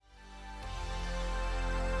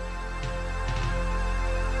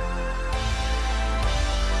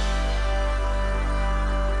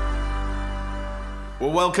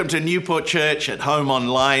Well, welcome to Newport Church at Home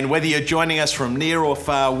Online. Whether you're joining us from near or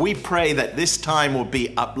far, we pray that this time will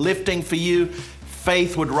be uplifting for you,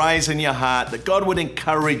 faith would rise in your heart, that God would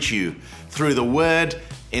encourage you through the word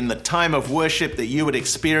in the time of worship, that you would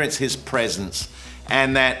experience his presence,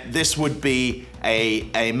 and that this would be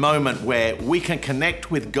a moment where we can connect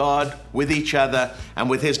with God, with each other, and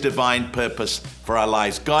with his divine purpose for our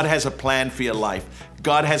lives. God has a plan for your life.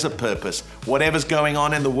 God has a purpose. Whatever's going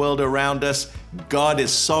on in the world around us, God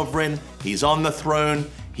is sovereign. He's on the throne.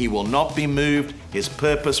 He will not be moved. His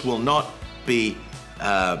purpose will not be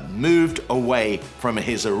moved away from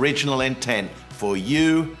his original intent for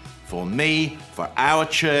you, for me, for our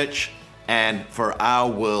church, and for our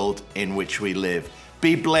world in which we live.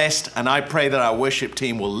 Be blessed, and I pray that our worship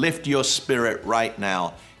team will lift your spirit right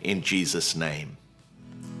now in Jesus' name.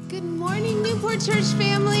 Good morning, Newport Church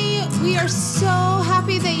family. We are so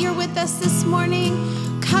happy that you're with us this morning.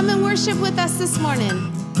 Come and worship with us this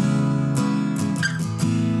morning.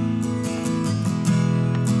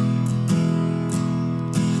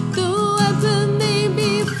 The weapon may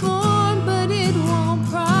be formed, but it won't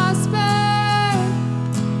prosper.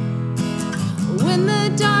 When the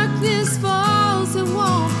darkness falls, it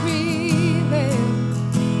won't prevail.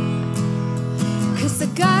 'Cause the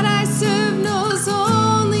God I serve knows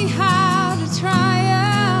only how to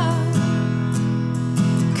triumph.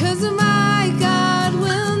 'Cause my God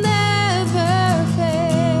will never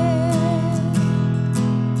fail.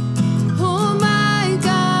 Oh, my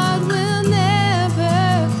God will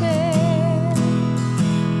never fail.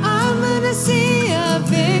 I'm gonna see a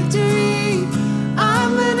victory.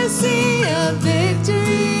 I'm gonna see a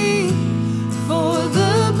victory. For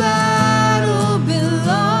the battle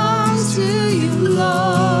belongs to you,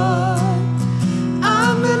 Lord.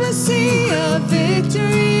 I'm gonna see a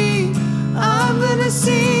victory. I'm gonna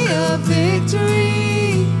see a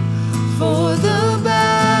victory. For the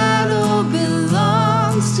battle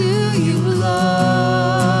belongs to you, Lord.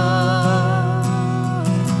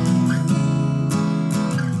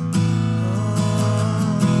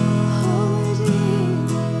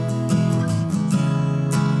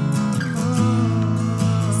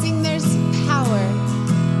 Sing, there's power.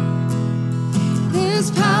 There's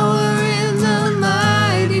power in the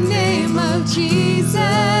mighty name of Jesus.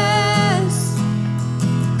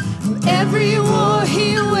 Every war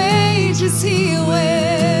he wages, he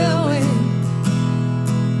will win.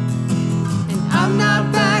 And I'm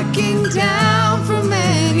not backing down from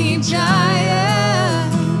any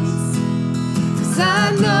giants, 'cause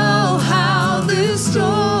I know how this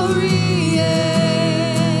story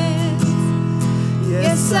ends.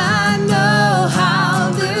 Yes, I know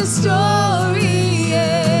how this story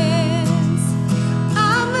ends.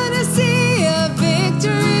 I'm gonna see a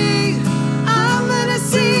victory. I'm gonna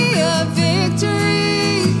see a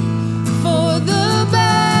victory. For the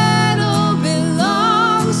battle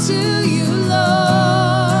belongs to you,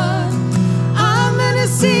 Lord. I'm gonna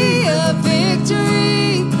see a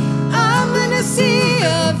victory. I'm gonna see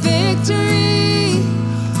a victory.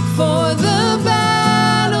 For the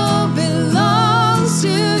battle belongs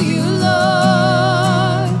to you,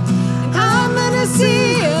 Lord. I'm gonna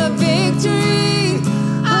see a victory.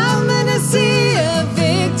 I'm gonna see a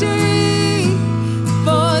victory.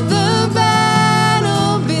 For the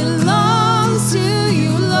battle belongs to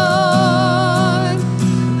you, Lord.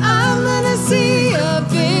 I'm gonna see a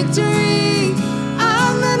victory.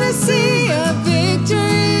 I'm gonna see a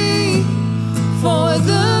victory. For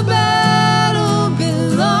the battle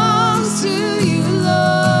belongs to you,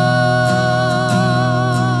 Lord.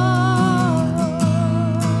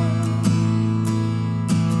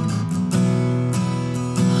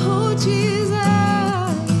 Oh, Jesus.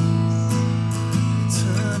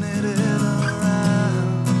 Turning it around.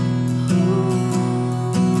 Oh,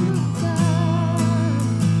 God.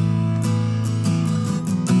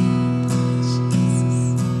 Jesus.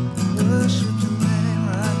 Worship your name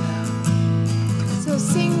right now. So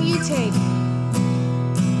sing, you take.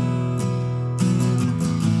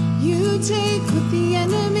 You take what the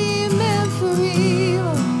enemy meant for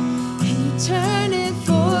evil, and you turn it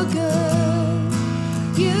for good.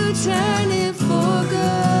 You turn it for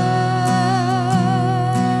good.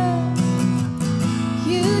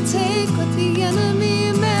 You take what the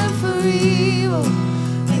enemy meant for evil,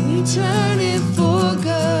 and you turn it for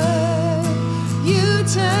good. You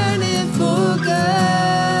turn it for good.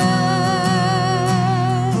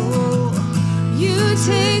 You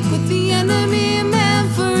take what the enemy meant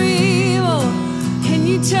for evil, and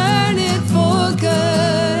you turn it for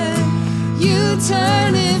good. You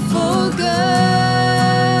turn it for good.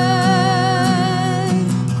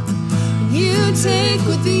 You take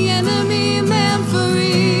what the enemy meant for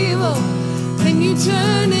evil, and you turn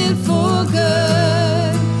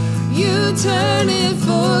turn it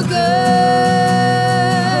for good.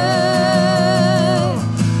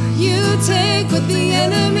 You take what the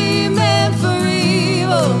enemy meant for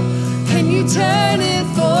evil, and you turn it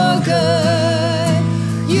for good.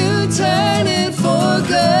 You turn it for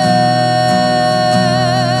good.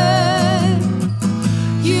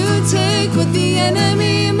 You take what the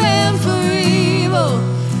enemy meant for evil,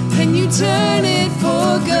 and you turn it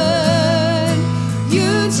for good.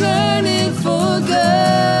 You turn it for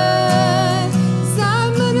good. 'Cause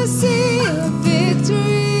I'm gonna see a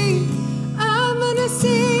victory. I'm gonna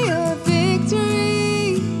see a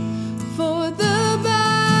victory. For the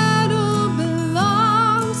battle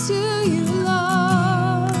belongs to you,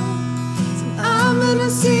 Lord. So I'm gonna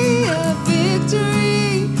see a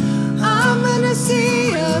victory. I'm gonna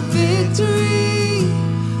see a victory.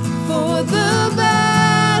 For the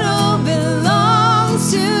battle belongs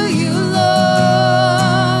to you,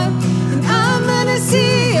 Lord. And I'm gonna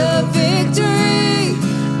see a victory.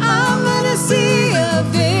 I'm gonna see a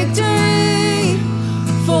victory.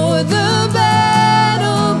 For the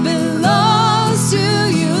battle belongs to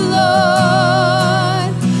you, Lord.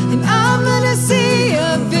 And I'm gonna see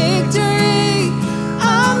a victory.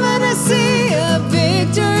 I'm gonna see a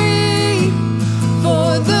victory. For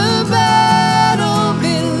the battle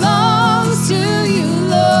belongs to you,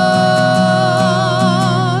 Lord.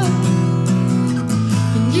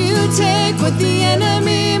 And you take what the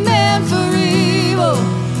enemy meant for evil,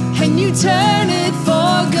 and you turn it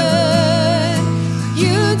for good.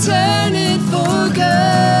 You turn it for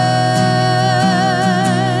good.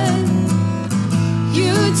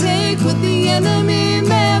 You take what the enemy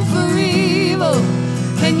meant for evil,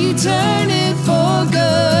 and you turn it for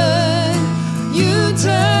good. You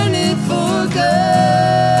turn it for good.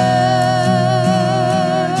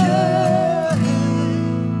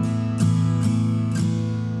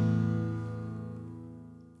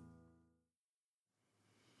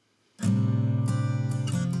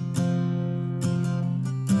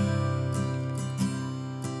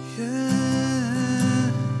 Yeah.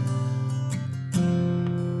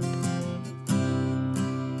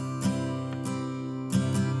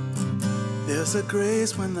 There's a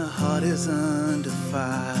grace when the heart is under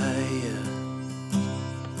fire.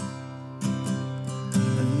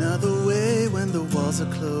 Another way when the walls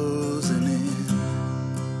are closing in.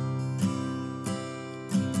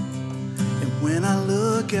 And when I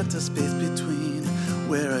look at the space between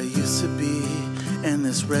where I used to be and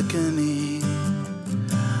this reckoning,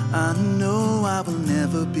 I know I will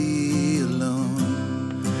never be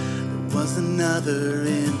alone. There was another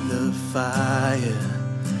in the fire,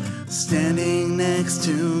 standing next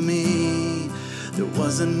to me. There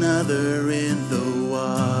was another in the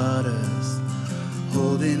waters,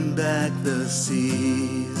 holding back the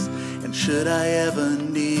seas. And should I ever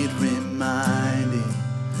need reminding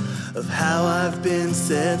of how I've been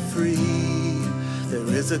set free, there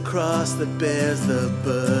is a cross that bears the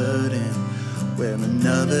burden, where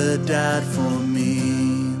another died for me.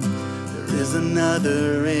 There is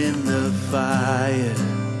another in the fire.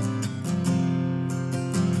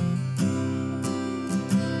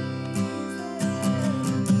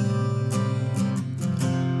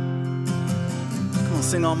 Come on,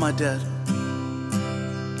 sing All My Dead.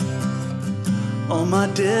 All my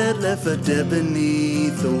dead left for dead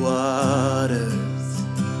beneath the waters.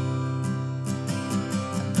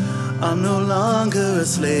 I'm no longer a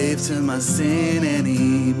slave to my sin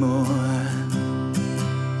anymore.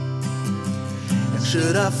 And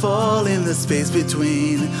should I fall in the space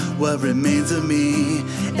between what remains of me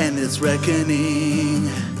and this reckoning,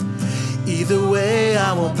 either way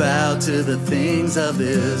I won't bow to the things of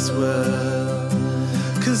this world.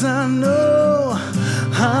 'Cause I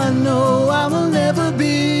know I will never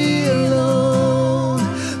be alone.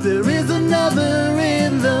 There is another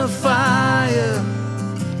in the fire,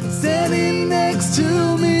 standing next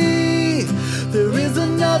to me. There is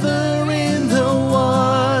another in the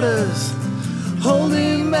waters,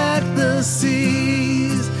 holding back the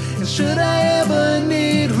seas. And should I ever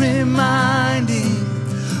need reminding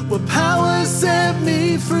what power set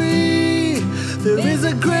me free, there is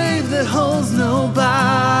a grave that holds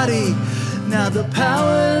nobody. Now the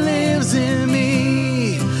power lives in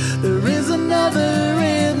me. There is another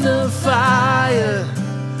in the fire.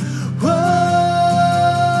 Whoa,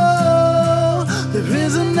 there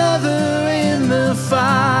is another in the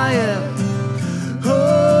fire.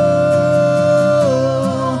 Oh,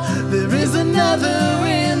 there is another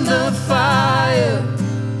in the fire.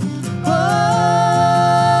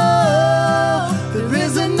 Oh, there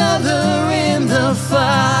is another in the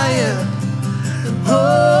fire.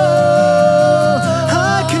 Oh,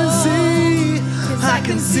 I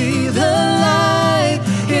can see the light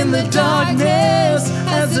in the darkness.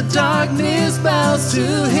 darkness bows to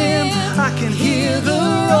him. I can hear the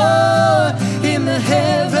roar in the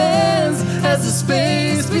heavens as the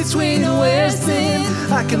space between where sin.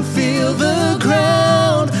 I can feel the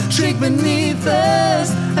ground shake beneath us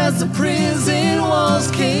as the prison walls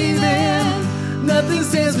cave in. Nothing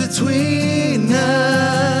stands between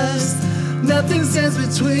us. Nothing stands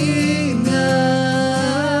between us.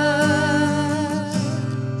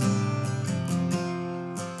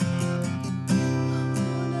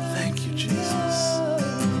 Thank you, Jesus.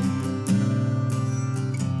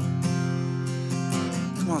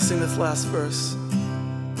 Come on, sing this last verse.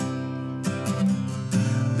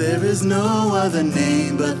 There is no other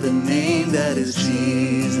name but the name that is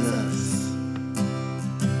Jesus.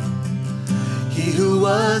 He who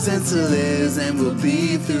was and still is and will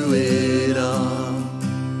be through it all.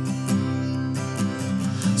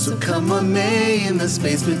 So come what may in the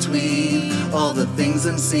space between all the things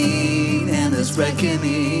unseen and this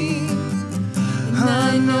reckoning.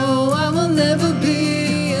 I know I will never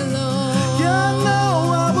be alone. Yeah, I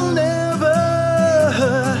know I will never.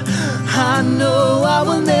 I know I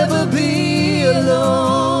will never be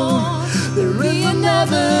alone. There'll be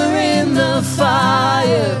another in the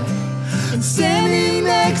fire standing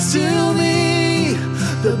next to me.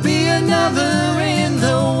 There'll be another in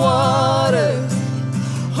the waters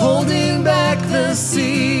holding back the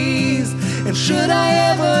seas. And should I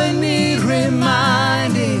ever need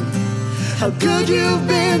reminding how good you've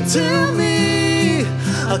been to me,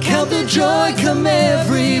 I'll count the joy come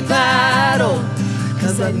every battle,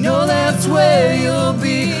 'cause I know that's where you'll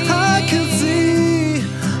be.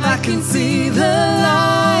 I can see the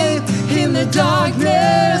light in the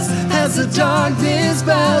darkness as the darkness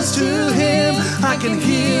bows to him. I can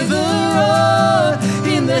hear the roar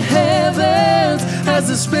in the heavens as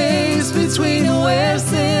the space between where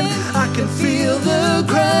sin. I can feel the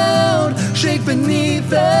ground shake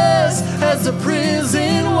beneath us as the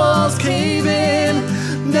prison walls cave in.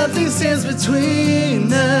 Nothing stands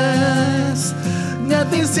between us.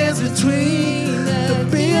 Nothing stands between us. There'll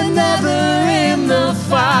be another in the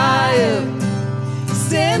fire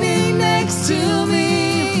standing next to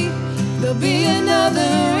me. There'll be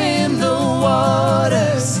another in the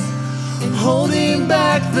waters holding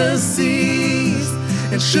back the seas.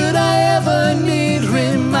 And should I ever need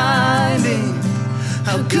reminding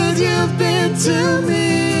how good you've been to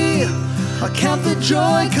me, I'll count the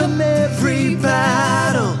joy come every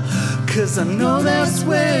battle, 'cause I know that's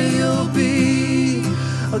where you'll be.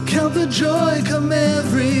 I'll count the joy come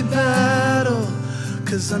every battle,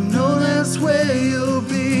 'cause I know that's where you'll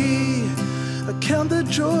be. I count the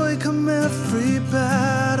joy come every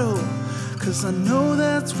battle, 'cause I know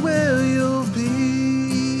that's where you'll be.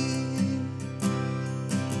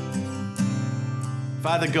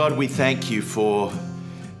 Father God, we thank you for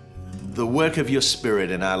the work of your Spirit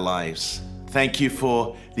in our lives. Thank you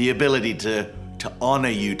for the ability to honor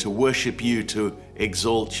you, to worship you, to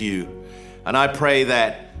exalt you. And I pray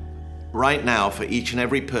that right now for each and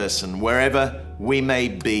every person, wherever we may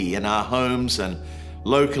be, in our homes and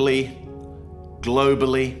locally,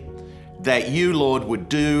 globally, that you, Lord, would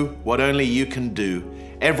do what only you can do.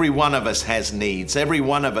 Every one of us has needs. Every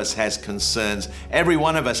one of us has concerns. Every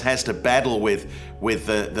one of us has to battle with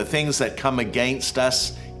the things that come against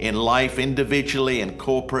us in life, individually and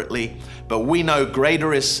corporately. But we know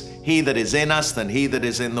greater is he that is in us than he that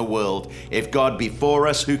is in the world. If God be for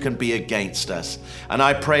us, who can be against us? And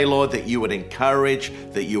I pray, Lord, that you would encourage,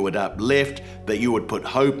 that you would uplift, that you would put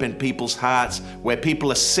hope in people's hearts. Where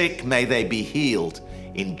people are sick, may they be healed.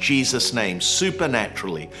 In Jesus' name,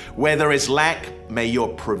 supernaturally. Where there is lack, may your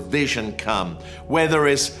provision come. Where there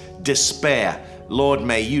is despair, Lord,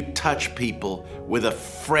 may you touch people with a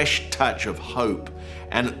fresh touch of hope.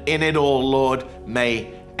 And in it all, Lord, may,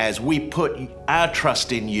 as we put our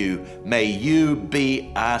trust in you, may you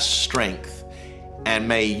be our strength and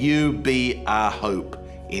may you be our hope.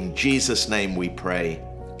 In Jesus' name we pray.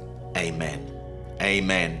 Amen.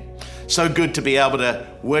 Amen. So good to be able to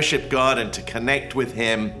worship God and to connect with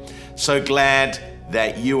him. So glad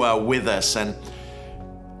that you are with us. And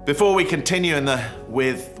before we continue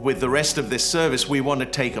with the rest of this service, we want to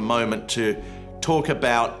take a moment to talk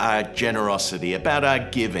about our generosity, about our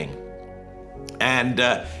giving. And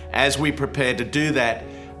as we prepare to do that,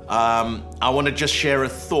 I want to just share a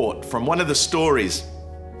thought from one of the stories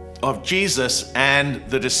of Jesus and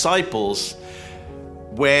the disciples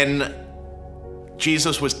when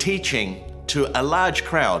Jesus was teaching to a large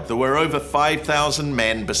crowd. There were over 5,000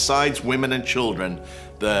 men besides women and children,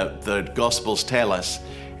 the Gospels tell us,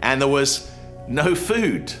 and there was no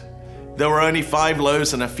food. There were only 5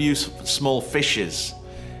 loaves and a few small fishes.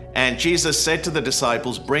 And Jesus said to the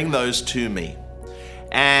disciples, "Bring those to me."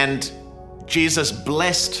 And Jesus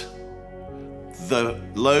blessed the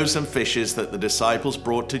loaves and fishes that the disciples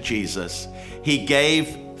brought to Jesus. He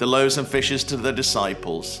gave the loaves and fishes to the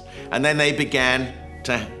disciples, and then they began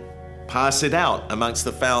to pass it out amongst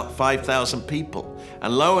the 5,000 people.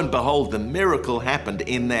 And lo and behold, the miracle happened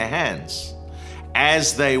in their hands.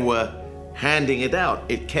 As they were handing it out,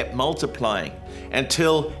 it kept multiplying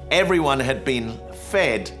until everyone had been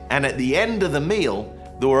fed. And at the end of the meal,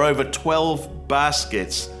 there were over 12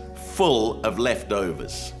 baskets full of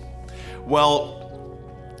leftovers. Well,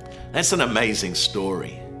 that's an amazing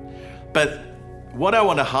story. But what I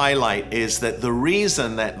want to highlight is that the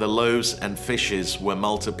reason that the loaves and fishes were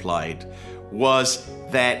multiplied was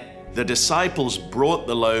that the disciples brought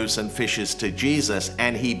the loaves and fishes to Jesus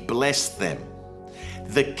and he blessed them.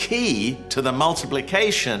 The key to the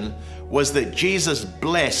multiplication was that Jesus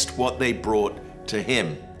blessed what they brought to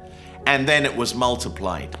him, and then it was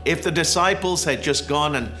multiplied. If the disciples had just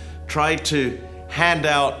gone and tried to hand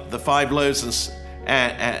out the 5 loaves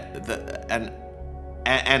and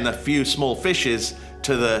the few small fishes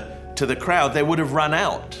to the crowd, they would have run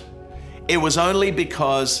out. It was only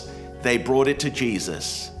because they brought it to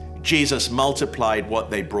Jesus. Jesus multiplied what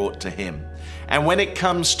they brought to him. And when it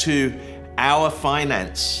comes to our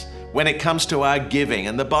finance, when it comes to our giving,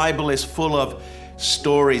 and the Bible is full of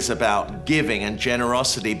stories about giving and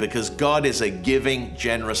generosity, because God is a giving,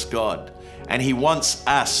 generous God, and he wants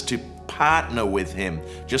us to partner with him,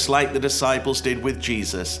 just like the disciples did with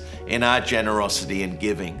Jesus, in our generosity and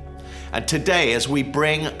giving. And today, as we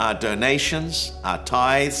bring our donations, our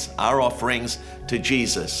tithes, our offerings to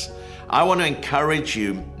Jesus, I want to encourage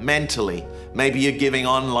you mentally. Maybe you're giving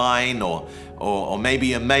online, or maybe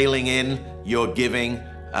you're mailing in your giving,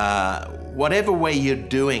 whatever way you're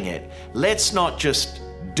doing it. Let's not just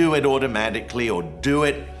do it automatically or do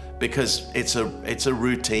it because it's a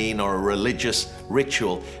routine or a religious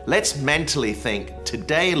ritual. Let's mentally think,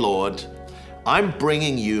 today, Lord, I'm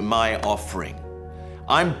bringing you my offering.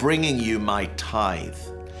 I'm bringing you my tithe,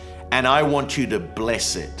 and I want you to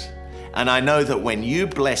bless it. And I know that when you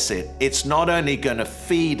bless it, it's not only going to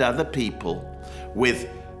feed other people with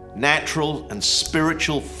natural and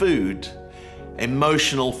spiritual food,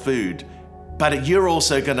 emotional food, but you're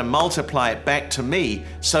also going to multiply it back to me,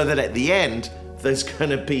 so that at the end, there's going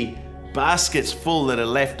to be baskets full that are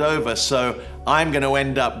left over. So I'm going to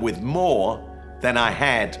end up with more than I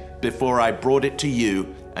had before I brought it to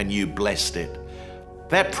you and you blessed it.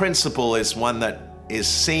 That principle is one that is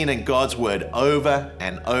seen in God's word over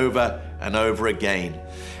and over and over again.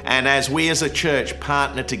 And as we as a church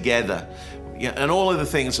partner together, and all of the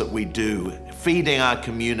things that we do, feeding our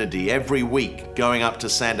community every week, going up to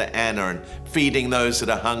Santa Ana and feeding those that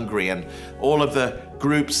are hungry, and all of the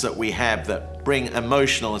groups that we have that bring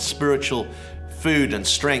emotional and spiritual food and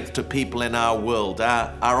strength to people in our world,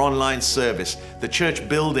 our online service, the church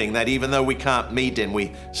building that even though we can't meet in,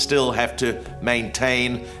 we still have to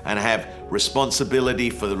maintain and have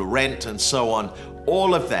responsibility for the rent and so on.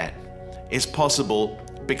 All of that is possible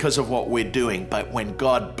because of what we're doing. But when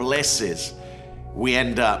God blesses, we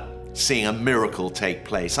end up seeing a miracle take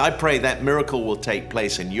place. I pray that miracle will take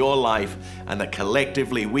place in your life, and that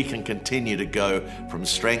collectively we can continue to go from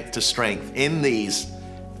strength to strength in these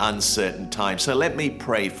uncertain times. So let me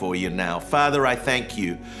pray for you now. Father, I thank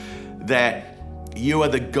you that you are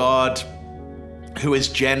the God who is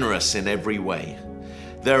generous in every way.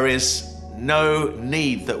 There is no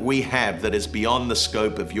need that we have that is beyond the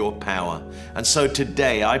scope of your power. And so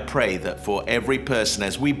today I pray that for every person,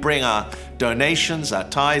 as we bring our donations, our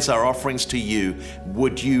tithes, our offerings to you,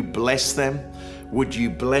 would you bless them? Would you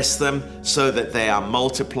bless them so that they are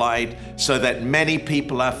multiplied, so that many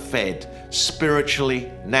people are fed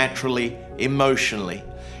spiritually, naturally, emotionally,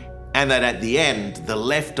 and that at the end, the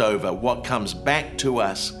leftover, what comes back to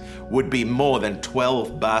us, would be more than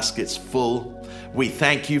 12 baskets full. We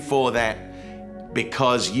thank you for that,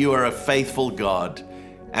 because you are a faithful God,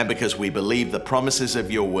 and because we believe the promises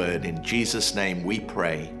of your word. In Jesus' name we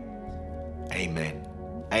pray. Amen.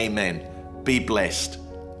 Amen. Be blessed.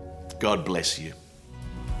 God bless you.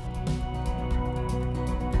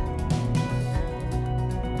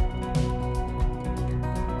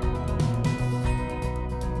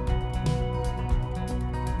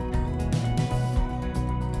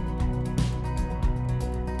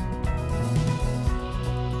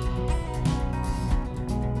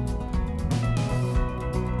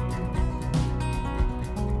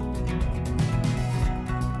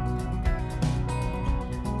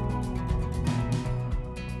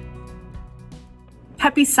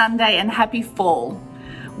 Happy Sunday and happy fall.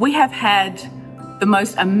 We have had the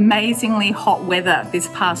most amazingly hot weather this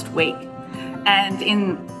past week, and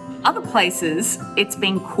in Other places, it's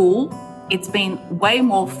been cool. It's been way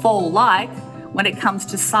more fall-like when it comes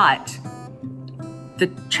to sight.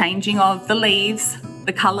 The changing of the leaves,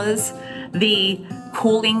 the colours, the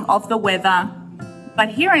cooling of the weather. But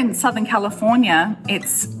here in Southern California,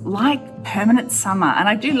 it's like permanent summer. And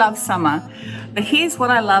I do love summer. But here's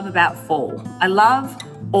what I love about fall. I love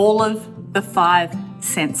all of the 5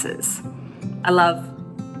 senses. I love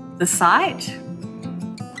the sight.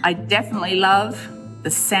 I definitely love the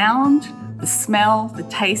sound, the smell, the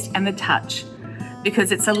taste, and the touch,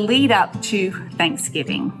 because it's a lead up to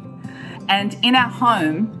Thanksgiving. And in our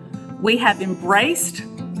home, we have embraced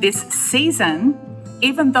this season,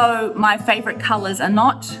 even though my favorite colors are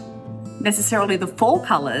not necessarily the fall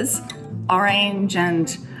colors, orange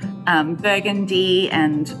and burgundy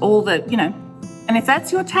and all the, and if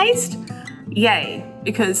that's your taste, yay,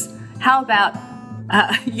 because how about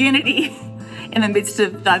unity in the midst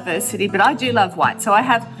of diversity? But I do love white. So I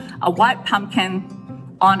have a white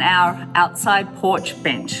pumpkin on our outside porch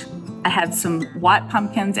bench. I have some white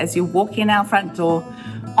pumpkins as you walk in our front door,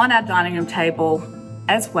 on our dining room table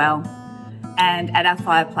as well, and at our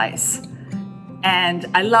fireplace. And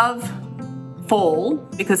I love fall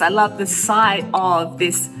because I love the sight of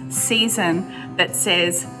this season that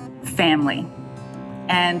says family.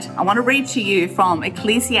 And I want to read to you from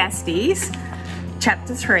Ecclesiastes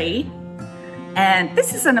chapter 3. And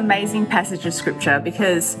this is an amazing passage of scripture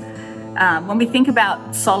because when we think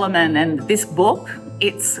about Solomon and this book,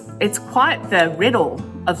 it's quite the riddle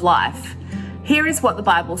of life. Here is what the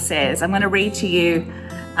Bible says. I'm going to read to you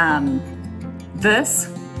verse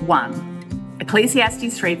 1.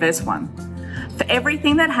 Ecclesiastes 3 verse 1. For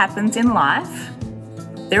everything that happens in life,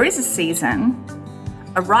 there is a season,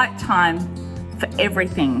 a right time for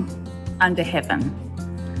everything under heaven.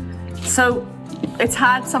 So it's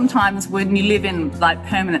hard sometimes when you live in like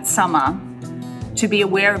permanent summer to be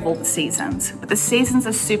aware of all the seasons. But the seasons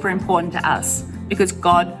are super important to us because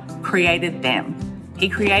God created them. He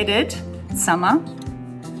created summer.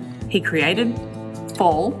 He created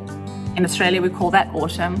fall. In Australia, we call that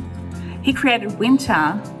autumn. He created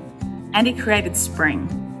winter and he created spring.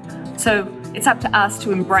 So it's up to us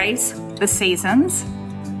to embrace the seasons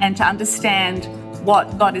and to understand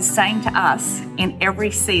what God is saying to us in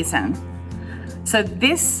every season. So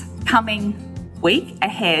this coming week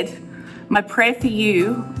ahead, my prayer for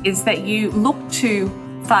you is that you look to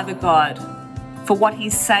Father God for what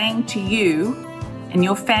he's saying to you and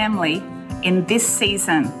your family in this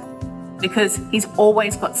season, because he's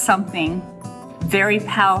always got something very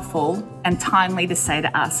powerful and timely to say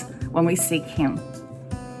to us when we seek him.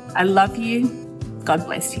 I love you. God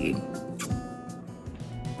bless you.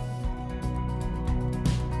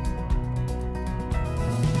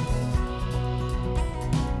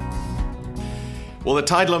 Well, the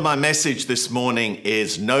title of my message this morning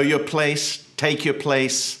is Know Your Place, Take Your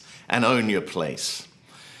Place, and Own Your Place.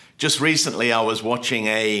 Just recently, I was watching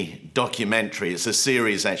a documentary. It's a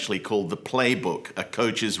series actually called The Playbook, A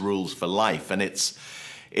Coach's Rules for Life. And it's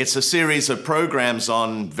a series of programs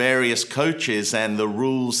on various coaches and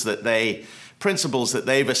the principles that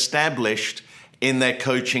they've established in their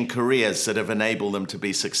coaching careers that have enabled them to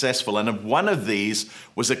be successful. And one of these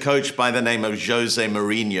was a coach by the name of Jose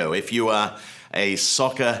Mourinho. If you are a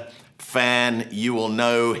soccer fan, you will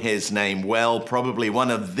know his name well. Probably one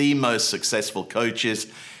of the most successful coaches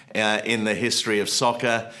in the history of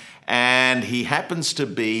soccer. And he happens to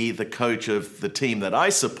be the coach of the team that I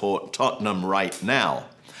support, Tottenham, right now.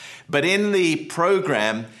 But in the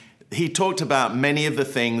program, he talked about many of the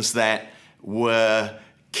things that were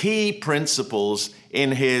key principles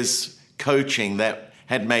in his coaching that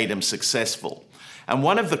had made him successful. And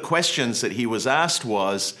one of the questions that he was asked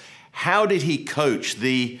was, how did he coach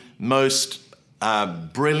the most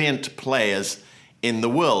brilliant players in the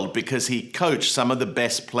world? Because he coached some of the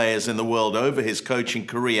best players in the world over his coaching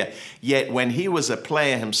career. Yet when he was a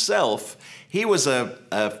player himself, he was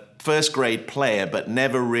a first-grade player, but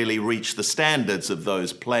never really reached the standards of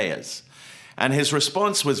those players. And his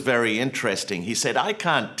response was very interesting. He said, I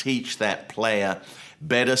can't teach that player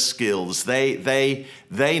better skills. They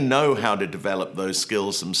know how to develop those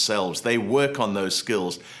skills themselves. They work on those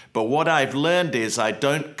skills. But what I've learned is I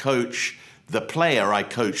don't coach the player, I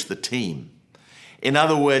coach the team. In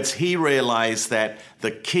other words, he realized that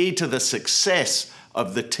the key to the success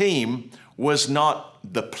of the team was not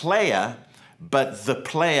the player, but the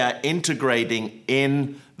player integrating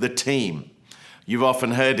in the team. You've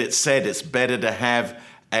often heard it said it's better to have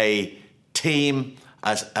a team,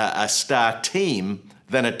 a star team,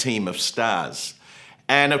 than a team of stars.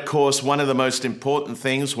 And of course, one of the most important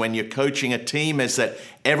things when you're coaching a team is that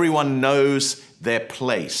everyone knows their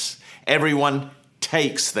place. Everyone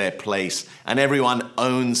takes their place and everyone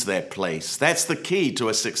owns their place. That's the key to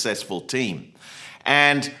a successful team.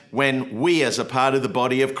 And when we, as a part of the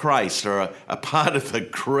body of Christ, are a part of the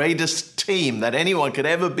greatest team that anyone could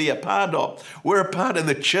ever be a part of, we're a part of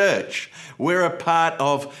the church. We're a part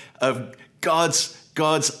of God's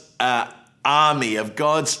army, of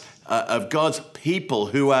God's people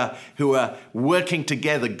who are working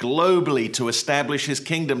together globally to establish his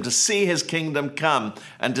kingdom, to see his kingdom come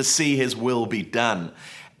and to see his will be done.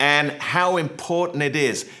 And how important it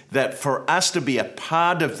is that for us to be a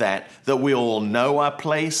part of that we all know our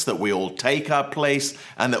place, that we all take our place,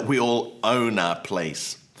 and that we all own our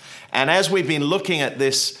place. And as we've been looking at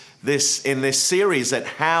this in this series, at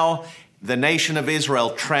how the nation of Israel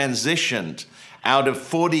transitioned out of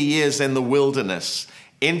 40 years in the wilderness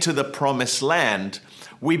into the promised land,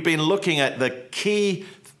 we've been looking at the key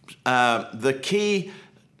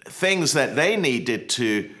things that they needed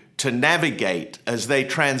to navigate as they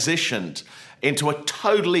transitioned into a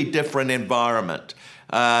totally different environment,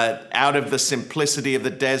 out of the simplicity of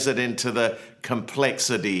the desert into the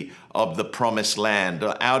complexity of the promised land,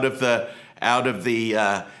 out of the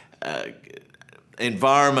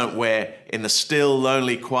environment where in the still,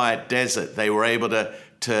 lonely, quiet desert they were able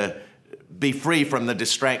to be free from the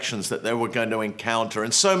distractions that they were going to encounter.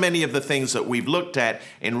 And so many of the things that we've looked at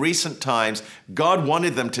in recent times, God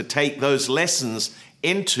wanted them to take those lessons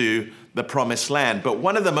into the promised land. But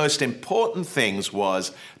one of the most important things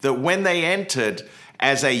was that when they entered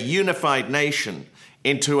as a unified nation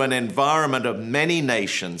into an environment of many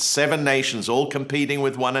nations, 7 nations all competing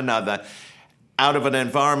with one another, out of an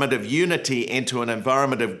environment of unity into an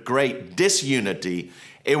environment of great disunity,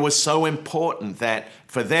 it was so important that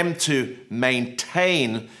for them to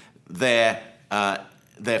maintain their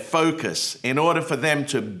focus, in order for them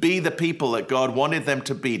to be the people that God wanted them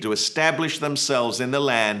to be, to establish themselves in the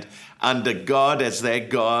land under God as their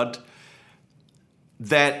God,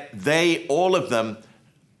 that they, all of them,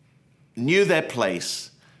 knew their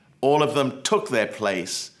place, all of them took their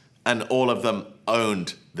place, and all of them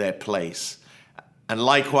owned their place. And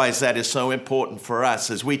likewise, that is so important for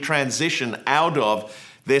us as we transition out of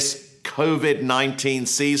this COVID-19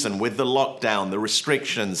 season with the lockdown, the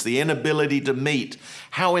restrictions, the inability to meet,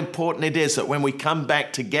 how important it is that when we come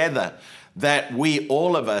back together, that we,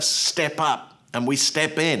 all of us, step up and we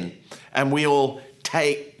step in and we all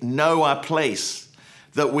know our place,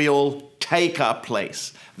 that we all take our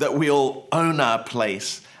place, that we all own our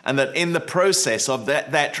place, and that in the process of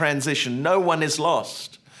that transition, no one is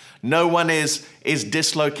lost. No one is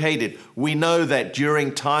dislocated. We know that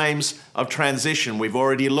during times of transition, we've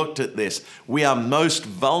already looked at this, we are most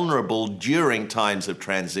vulnerable during times of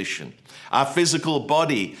transition. Our physical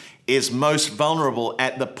body is most vulnerable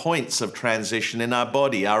at the points of transition in our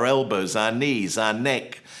body, our elbows, our knees, our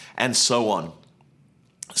neck, and so on.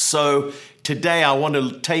 So today I want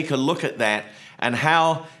to take a look at that and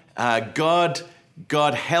how God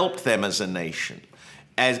helped them as a nation,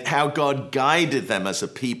 as how God guided them as a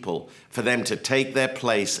people for them to take their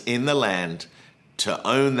place in the land, to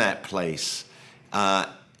own that place,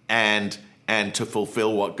 and to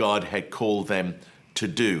fulfill what God had called them to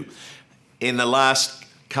do. In the last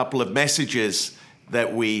couple of messages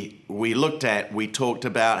that we looked at, we talked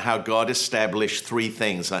about how God established 3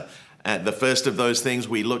 things. The first of those things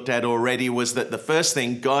we looked at already was that the first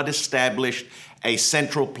thing, God established a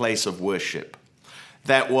central place of worship.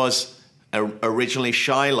 That was originally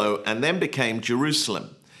Shiloh and then became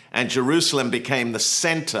Jerusalem. And Jerusalem became the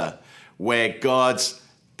center where God's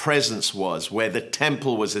presence was, where the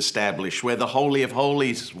temple was established, where the Holy of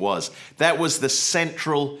Holies was. That was the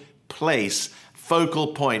central place,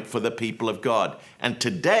 focal point for the people of God. And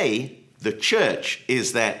today, the church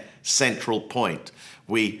is that central point.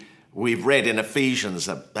 We've read in Ephesians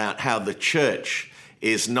about how the church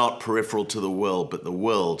is not peripheral to the world, but the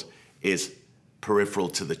world is peripheral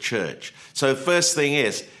to the church. So the first thing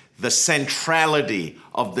is the centrality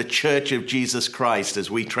of the Church of Jesus Christ as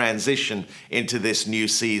we transition into this new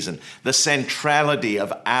season. The centrality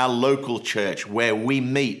of our local church where we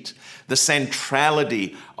meet. The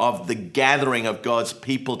centrality of the gathering of God's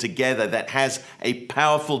people together that has a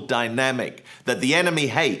powerful dynamic that the enemy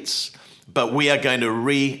hates, but we are going to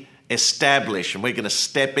re-establish and we're going to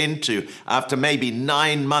step into after maybe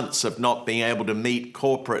 9 months of not being able to meet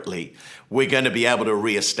corporately. We're going to be able to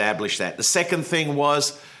reestablish that. The second thing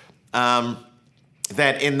was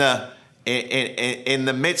that in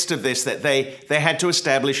the midst of this, that they had to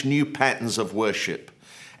establish new patterns of worship.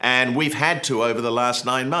 And we've had to, over the last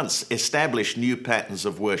 9 months, establish new patterns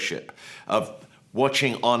of worship, of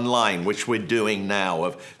watching online, which we're doing now,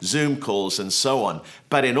 of Zoom calls and so on.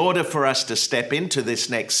 But in order for us to step into this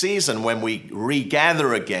next season, when we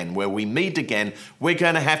regather again, where we meet again, we're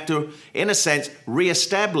going to have to, in a sense,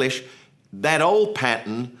 reestablish that old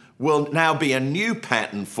pattern. Will now be a new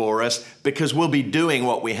pattern for us because we'll be doing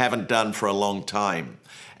what we haven't done for a long time.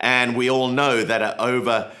 And we all know that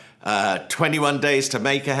over 21 days to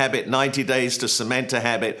make a habit, 90 days to cement a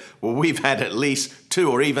habit. Well, we've had at least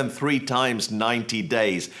 2 or even 3 times 90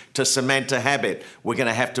 days to cement a habit. We're going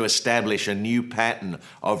to have to establish a new pattern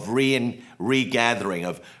of regathering,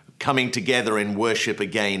 of coming together in worship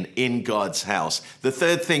again in God's house. The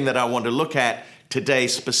third thing that I want to look at today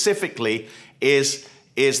specifically is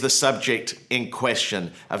the subject in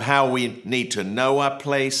question of how we need to know our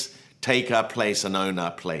place, take our place, and own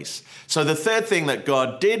our place. So the third thing that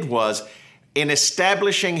God did was, in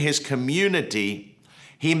establishing his community,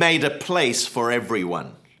 he made a place for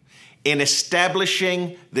everyone. In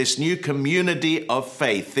establishing this new community of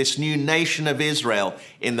faith, this new nation of Israel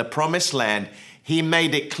in the promised land, he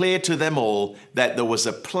made it clear to them all that there was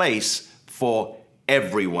a place for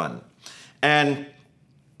everyone. And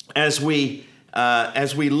as we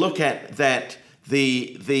look at that,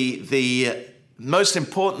 the most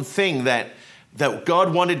important thing that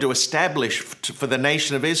God wanted to establish for the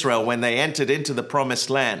nation of Israel when they entered into the promised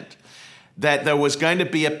land, that there was going to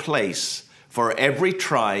be a place for every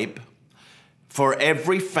tribe, for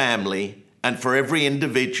every family, and for every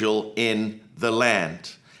individual in the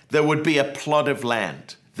land. There would be a plot of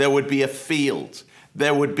land. There would be a field.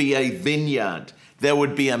 There would be a vineyard. There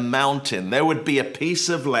would be a mountain. There would be a piece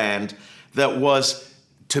of land that was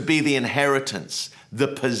to be the inheritance, the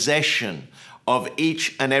possession of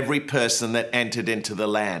each and every person that entered into the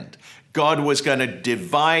land. God was going to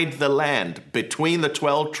divide the land between the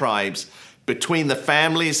 12 tribes, between the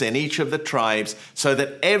families in each of the tribes, so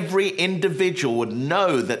that every individual would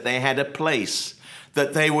know that they had a place,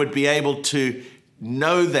 that they would be able to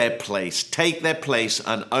know their place, take their place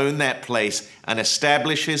and own that place and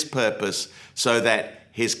establish his purpose so that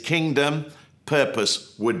his kingdom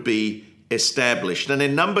purpose would be established. And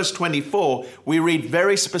in Numbers 24, we read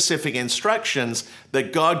very specific instructions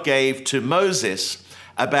that God gave to Moses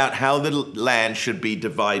about how the land should be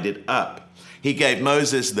divided up. He gave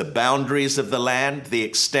Moses the boundaries of the land, the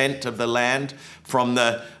extent of the land, from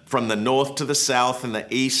the north to the south and the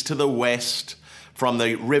east to the west, from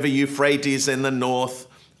the river Euphrates in the north,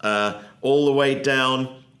 all the way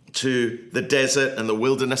down to the desert and the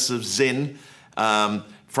wilderness of Zin,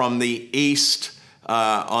 from the east,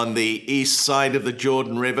 on the east side of the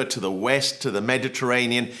Jordan River to the west to the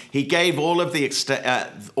Mediterranean. He gave all of the extent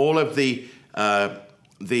of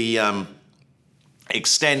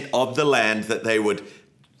the land that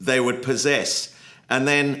they would possess, and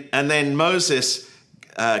then Moses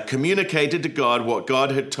communicated to God what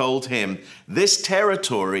God had told him. This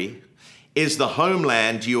territory is the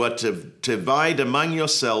homeland you are to divide among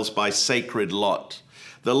yourselves by sacred lot.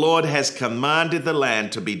 The Lord has commanded the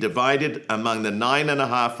land to be divided among the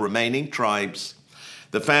 9.5 remaining tribes.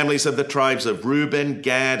 The families of the tribes of Reuben,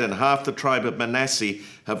 Gad, and half the tribe of Manasseh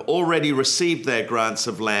have already received their grants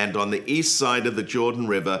of land on the east side of the Jordan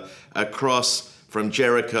River across from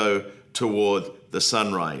Jericho toward the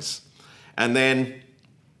sunrise. And then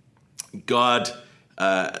the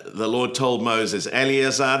Lord told Moses,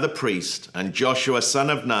 Eleazar the priest and Joshua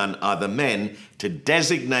son of Nun are the men to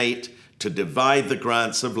divide the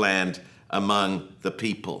grants of land among the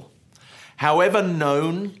people. However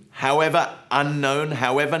known, however unknown,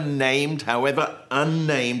 however named, however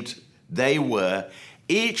unnamed they were,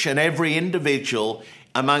 each and every individual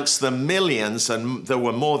amongst the millions, and there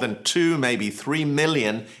were more than 2, maybe 3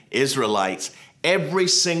 million Israelites, every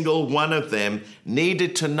single one of them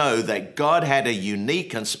needed to know that God had a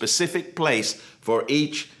unique and specific place for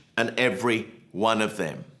each and every one of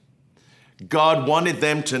them. God wanted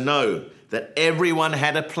them to know that everyone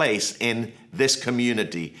had a place in this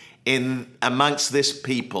community, amongst this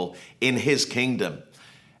people, in his kingdom.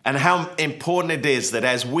 And how important it is that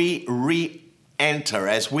as we enter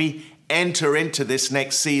into this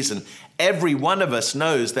next season, every one of us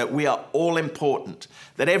knows that we are all important,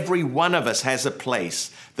 that every one of us has a place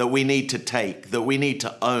that we need to take, that we need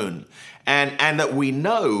to own, and that we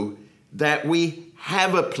know that we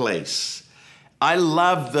have a place. I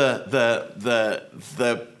love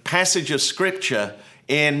the passage of scripture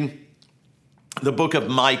in the book of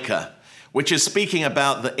Micah, which is speaking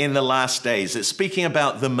about in the last days. It's speaking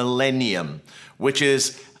about the millennium, which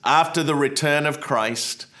is after the return of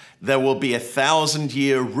Christ. There will be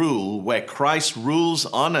 1,000-year rule where Christ rules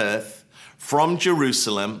on earth from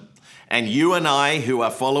Jerusalem, And you and I, who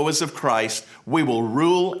are followers of Christ, we will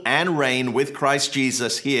rule and reign with Christ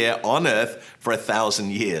Jesus here on earth for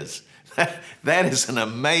 1,000 years. That is an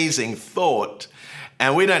amazing thought.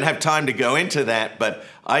 And we don't have time to go into that, but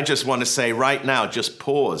I just want to say right now, just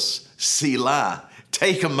pause, Selah.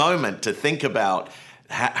 Take a moment to think about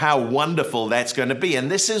how wonderful that's going to be.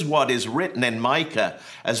 And this is what is written in Micah,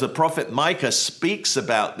 as the prophet Micah speaks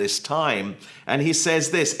about this time. And he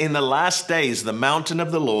says this, in the last days, the mountain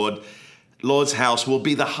of the Lord's house will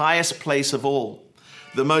be the highest place of all,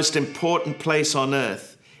 the most important place on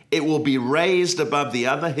earth. It will be raised above the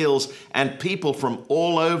other hills, and people from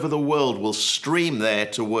all over the world will stream there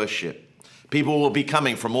to worship. People will be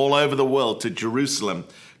coming from all over the world to Jerusalem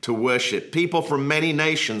to worship. People from many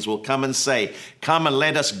nations will come and say, come and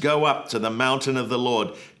let us go up to the mountain of the Lord,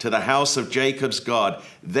 to the house of Jacob's God.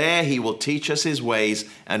 There he will teach us his ways,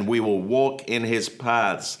 and we will walk in his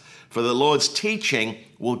paths. For the Lord's teaching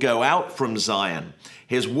will go out from Zion.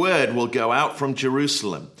 His word will go out from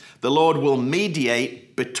Jerusalem. The Lord will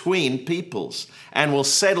mediate between peoples and will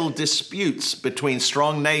settle disputes between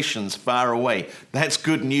strong nations far away. That's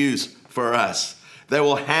good news for us. They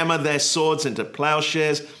will hammer their swords into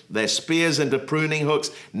plowshares, their spears into pruning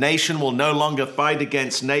hooks. Nation will no longer fight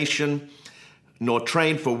against nation, nor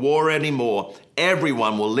train for war anymore.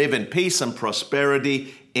 Everyone will live in peace and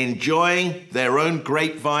prosperity, enjoying their own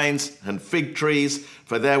grapevines and fig trees,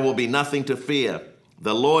 for there will be nothing to fear.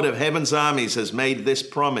 The Lord of heaven's armies has made this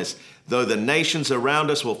promise. Though the nations around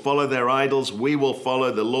us will follow their idols, we will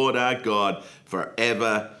follow the Lord our God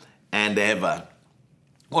forever and ever.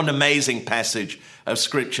 What an amazing passage of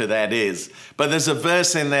scripture that is. But there's a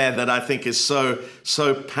verse in there that I think is so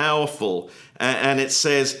powerful. And it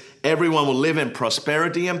says, everyone will live in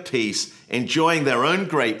prosperity and peace, enjoying their own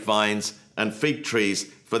grapevines and fig trees,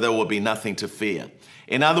 for there will be nothing to fear.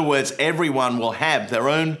 In other words, everyone will have their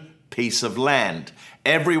own piece of land.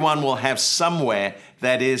 Everyone will have somewhere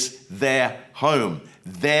that is their home,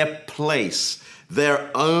 their place, their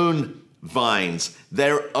own vines,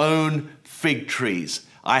 their own fig trees.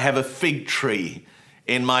 I have a fig tree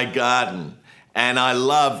in my garden, and I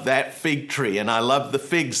love that fig tree, and I love the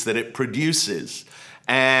figs that it produces.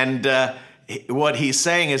 And what he's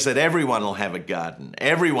saying is that everyone will have a garden.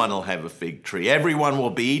 Everyone will have a fig tree. Everyone will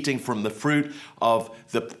be eating from the fruit of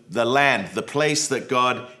the land, the place that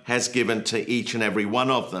God has given to each and every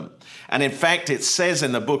one of them. And in fact, it says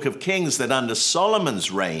in the book of Kings that under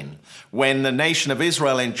Solomon's reign, when the nation of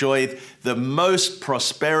Israel enjoyed the most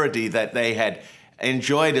prosperity that they had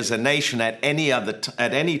enjoyed as a nation at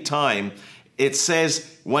any time, it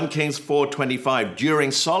says 1 Kings 4:25,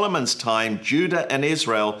 during Solomon's time, Judah and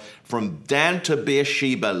Israel from Dan to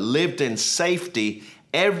Beersheba lived in safety,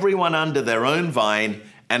 everyone under their own vine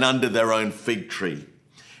and under their own fig tree.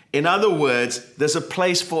 In other words, there's a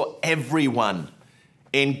place for everyone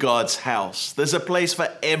in God's house. There's a place for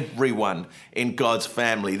everyone in God's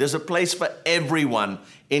family. There's a place for everyone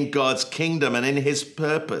in God's kingdom and in his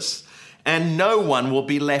purpose. And no one will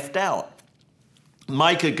be left out.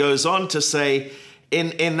 Micah goes on to say,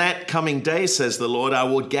 in that coming day, says the Lord, I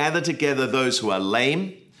will gather together those who are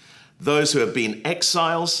lame, those who have been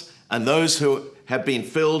exiles, and those who have been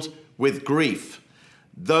filled with grief.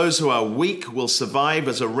 Those who are weak will survive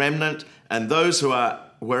as a remnant, and those who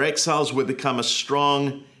were exiles will become a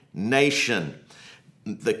strong nation.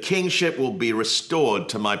 The kingship will be restored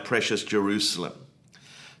to my precious Jerusalem.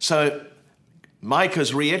 So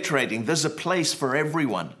Micah's reiterating, there's a place for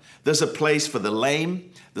everyone. There's a place for the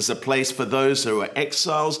lame. There's a place for those who are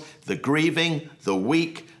exiles, the grieving, the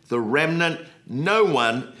weak, the remnant. No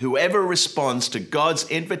one who ever responds to God's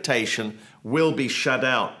invitation will be shut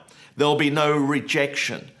out. There'll be no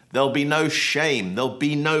rejection. There'll be no shame. There'll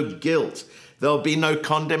be no guilt. There'll be no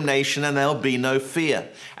condemnation, and there'll be no fear.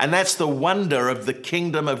 And that's the wonder of the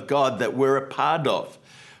kingdom of God that we're a part of,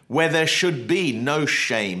 where there should be no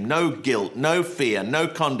shame, no guilt, no fear, no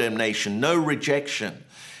condemnation, no rejection.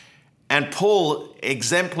 And Paul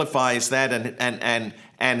exemplifies that,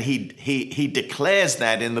 and he declares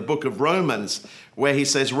that in the book of Romans, where he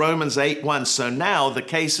says, Romans 8:1, so now the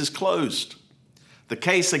case is closed. The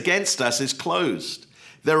case against us is closed.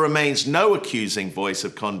 There remains no accusing voice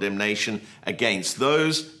of condemnation against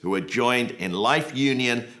those who are joined in life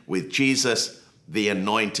union with Jesus, the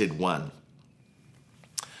Anointed One.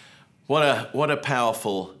 What a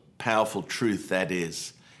powerful, powerful truth that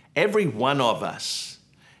is. Every one of us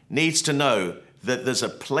needs to know that there's a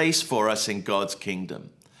place for us in God's kingdom.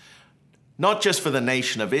 Not just for the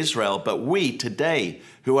nation of Israel, but we today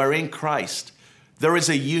who are in Christ. There is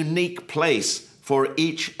a unique place for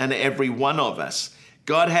each and every one of us.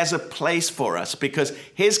 God has a place for us because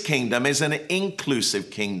his kingdom is an inclusive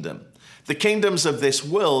kingdom. The kingdoms of this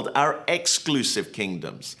world are exclusive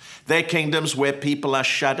kingdoms. They're kingdoms where people are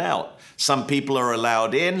shut out. Some people are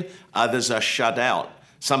allowed in, others are shut out.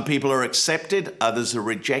 Some people are accepted, others are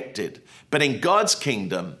rejected. But in God's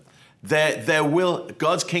kingdom,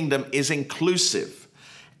 God's kingdom is inclusive.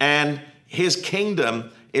 And his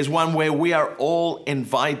kingdom is one where we are all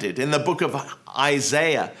invited. In the book of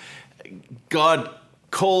Isaiah, God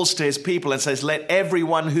calls to his people and says, let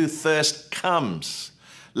everyone who thirsts comes.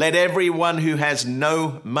 Let everyone who has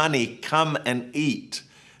no money come and eat.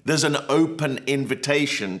 There's an open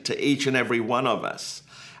invitation to each and every one of us.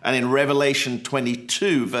 And in Revelation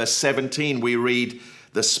 22, verse 17, we read,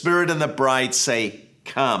 the Spirit and the bride say,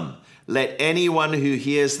 come. Let anyone who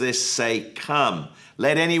hears this say, come.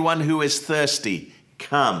 Let anyone who is thirsty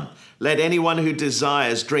come. Let anyone who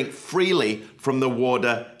desires drink freely from the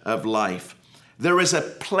water of life. There is a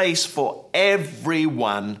place for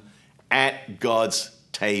everyone at God's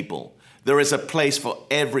table. There is a place for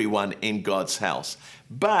everyone in God's house.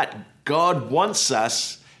 But God wants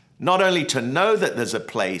us not only to know that there's a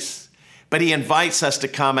place, but he invites us to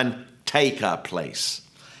come and take our place.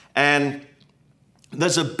 And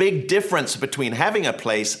there's a big difference between having a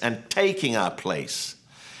place and taking our place.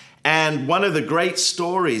 And one of the great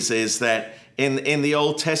stories is that in the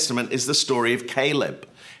Old Testament is the story of Caleb.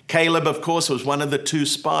 Caleb, of course, was one of the 2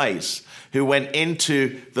 spies who went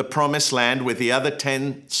into the promised land with the other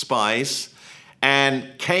 10 spies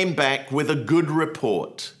and came back with a good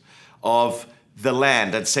report of the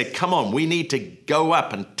land and said, come on, we need to go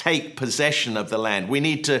up and take possession of the land. We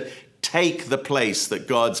need to take the place that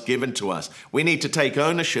God's given to us. We need to take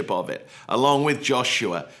ownership of it, along with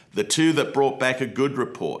Joshua, the 2 that brought back a good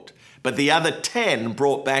report. But the other 10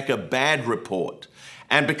 brought back a bad report.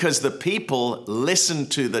 And because the people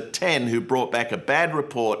listened to the 10 who brought back a bad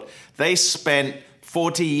report, they spent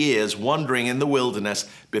 40 years wandering in the wilderness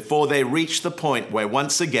before they reached the point where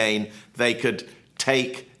once again they could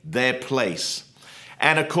take their place.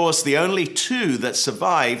 And of course, the only 2 that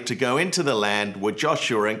survived to go into the land were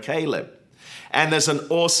Joshua and Caleb. And there's an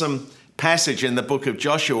awesome passage in the book of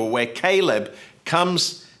Joshua where Caleb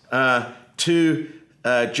comes to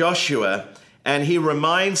Joshua and he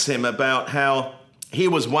reminds him about how he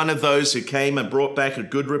was one of those who came and brought back a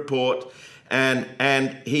good report. And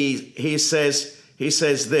he says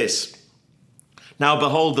this, now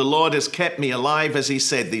behold, the Lord has kept me alive, as he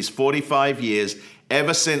said, these 45 years,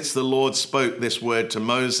 ever since the Lord spoke this word to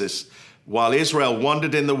Moses, while Israel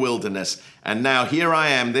wandered in the wilderness. And now here I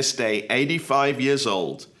am this day, 85 years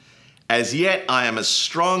old. As yet I am as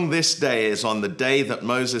strong this day as on the day that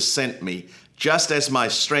Moses sent me. Just as my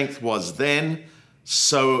strength was then,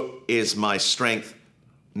 so is my strength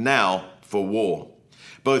now for war,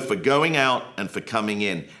 both for going out and for coming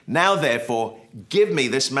in. Now therefore, give me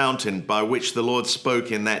this mountain by which the Lord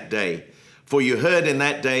spoke in that day. For you heard in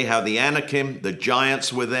that day how the Anakim, the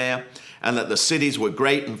giants, were there, and that the cities were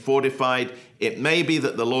great and fortified. It may be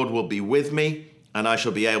that the Lord will be with me, and I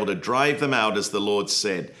shall be able to drive them out, as the Lord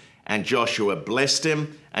said. And Joshua blessed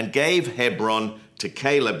him and gave Hebron to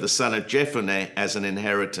Caleb, the son of Jephunneh, as an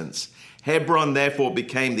inheritance. Hebron therefore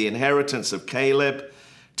became the inheritance of Caleb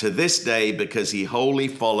to this day, because he wholly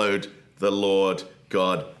followed the Lord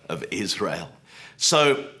God of Israel.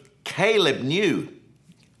 So Caleb knew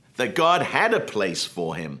that God had a place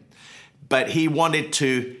for him, but he wanted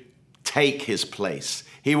to take his place.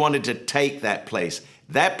 He wanted to take that place.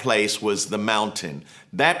 That place was the mountain.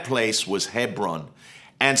 That place was Hebron.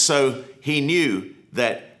 And so he knew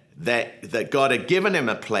that God had given him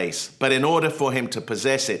a place, but in order for him to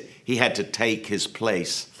possess it, he had to take his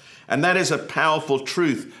place. And that is a powerful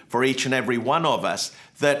truth for each and every one of us,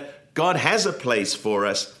 that God has a place for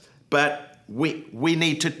us, but we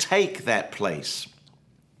need to take that place.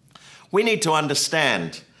 We need to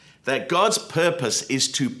understand that God's purpose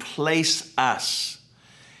is to place us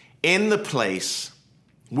in the place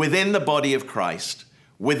within the body of Christ,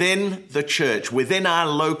 within the church, within our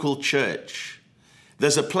local church.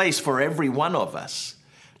 There's a place for every one of us,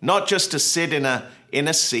 not just to sit in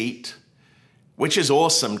a seat, which is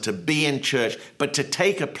awesome to be in church, but to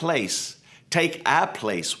take a place, take our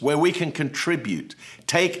place where we can contribute,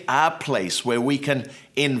 take our place where we can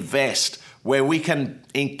invest, where we can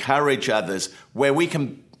encourage others, where we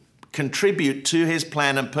can contribute to his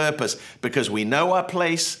plan and purpose, because we know our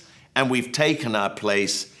place and we've taken our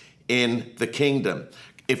place in the kingdom.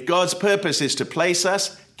 If God's purpose is to place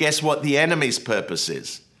us, guess what the enemy's purpose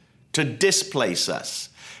is? To displace us.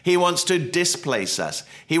 He wants to displace us.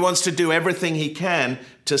 He wants to do everything he can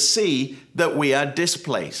to see that we are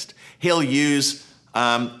displaced. He'll use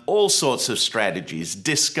all sorts of strategies,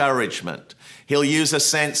 discouragement. He'll use a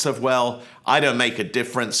sense of, well, I don't make a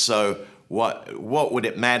difference, so what would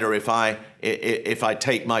it matter if I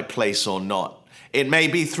take my place or not? It may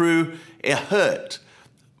be through a hurt.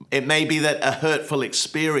 It may be that a hurtful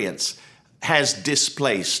experience has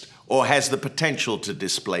displaced or has the potential to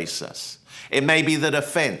displace us. It may be that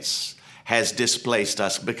offense has displaced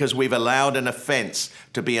us because we've allowed an offense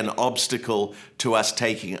to be an obstacle to us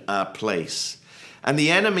taking our place. And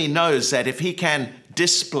the enemy knows that if he can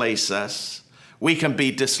displace us, we can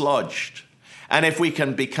be dislodged. And if we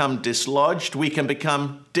can become dislodged, we can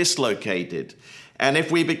become dislocated. And if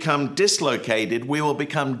we become dislocated, we will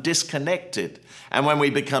become disconnected. And when we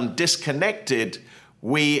become disconnected,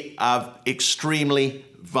 we are extremely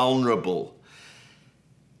vulnerable.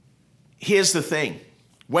 Here's the thing.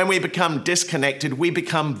 When we become disconnected, we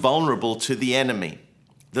become vulnerable to the enemy.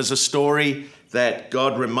 There's a story that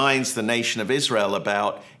God reminds the nation of Israel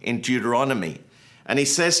about in Deuteronomy. And he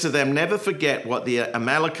says to them, never forget what the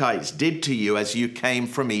Amalekites did to you as you came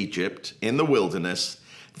from Egypt in the wilderness.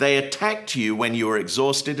 They attacked you when you were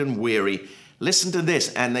exhausted and weary. Listen to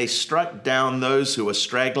this. And they struck down those who were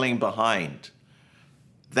straggling behind.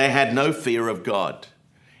 They had no fear of God.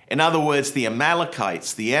 In other words, the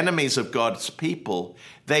Amalekites, the enemies of God's people,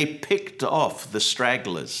 they picked off the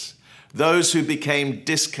stragglers, those who became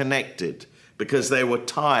disconnected because they were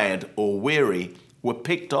tired or weary, were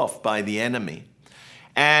picked off by the enemy.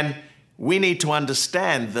 And we need to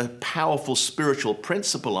understand the powerful spiritual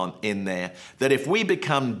principle in there, that if we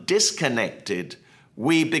become disconnected,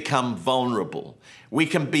 we become vulnerable. We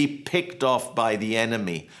can be picked off by the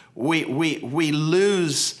enemy. We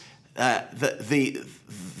lose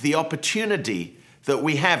the opportunity that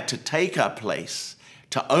we have to take our place,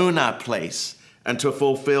 to own our place, and to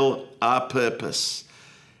fulfill our purpose.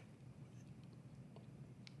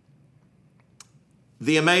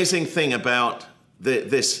 The amazing thing about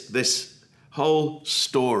this whole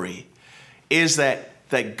story is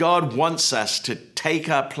that God wants us to take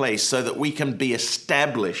our place so that we can be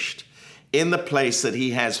established in the place that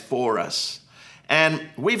he has for us. And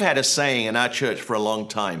we've had a saying in our church for a long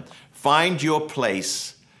time, find your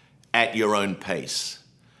place at your own pace.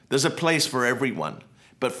 There's a place for everyone,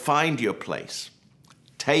 but find your place,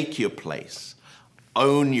 take your place,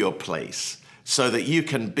 own your place, so that you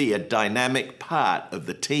can be a dynamic part of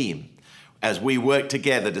the team as we work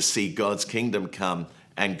together to see God's kingdom come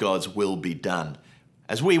and God's will be done.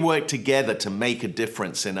 As we work together to make a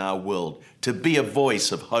difference in our world, to be a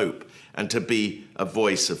voice of hope and to be a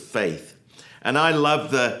voice of faith. And I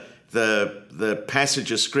love the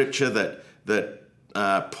passage of scripture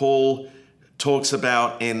that Paul talks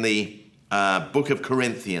about in the book of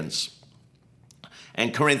Corinthians.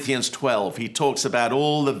 In Corinthians 12, he talks about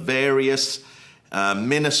all the various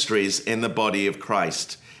ministries in the body of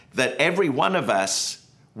Christ, that every one of us,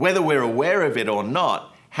 whether we're aware of it or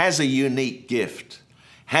not, has a unique gift,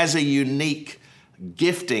 has a unique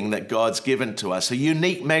gifting that God's given to us, a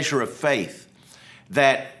unique measure of faith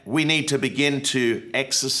that we need to begin to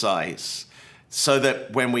exercise so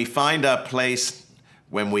that when we find our place,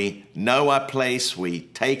 when we know our place, we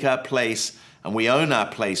take our place and we own our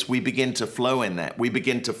place, we begin to flow in that. We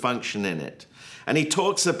begin to function in it. And he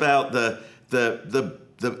talks about the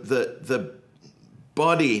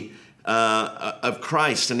body of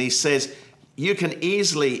Christ, and he says, you can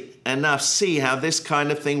easily enough see how this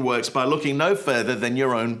kind of thing works by looking no further than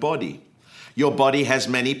your own body. Your body has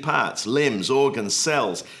many parts, limbs, organs,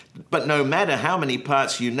 cells, but no matter how many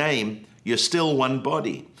parts you name, you're still one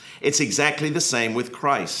body. It's exactly the same with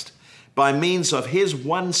Christ. By means of his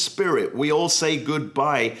one Spirit, we all say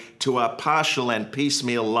goodbye to our partial and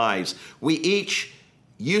piecemeal lives. We each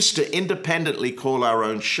used to independently call our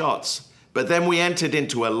own shots, but then we entered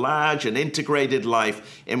into a large and integrated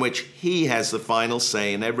life in which he has the final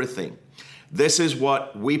say in everything. This is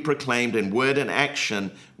what we proclaimed in word and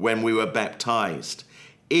action when we were baptized.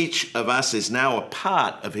 Each of us is now a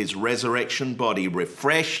part of his resurrection body,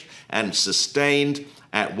 refreshed and sustained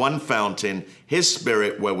at one fountain, his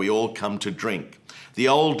Spirit, where we all come to drink. The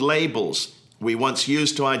old labels we once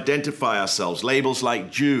used to identify ourselves, labels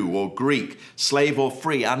like Jew or Greek, slave or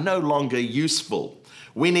free, are no longer useful.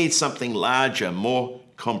 We need something larger, more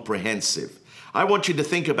comprehensive. I want you to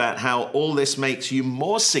think about how all this makes you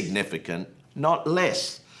more significant, not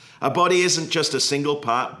less. A body isn't just a single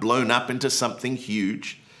part blown up into something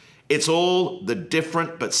huge. It's all the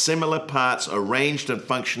different but similar parts arranged and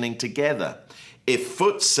functioning together. If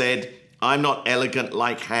foot said, I'm not elegant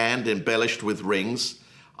like hand embellished with rings,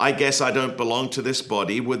 I guess I don't belong to this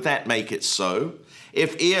body, would that make it so?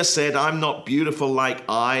 If ear said, I'm not beautiful like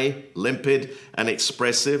eye, limpid and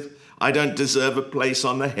expressive, I don't deserve a place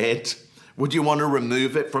on the head, would you want to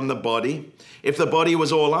remove it from the body? If the body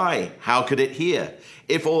was all eye, how could it hear?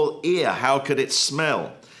 If all ear, how could it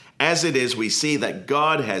smell? As it is, we see that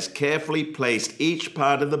God has carefully placed each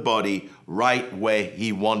part of the body right where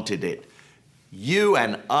he wanted it. You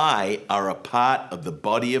and I are a part of the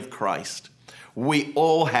body of Christ. We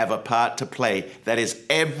all have a part to play that is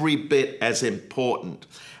every bit as important.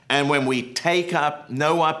 And when we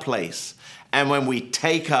know our place, and when we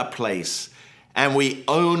take our place, and we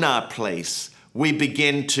own our place, we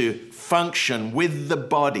begin to function with the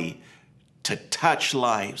body to touch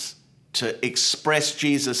lives, to express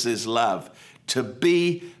Jesus' love, to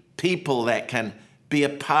be people that can be a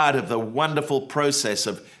part of the wonderful process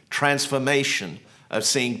of transformation, of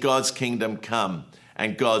seeing God's kingdom come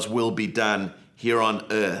and God's will be done here on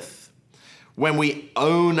earth. When we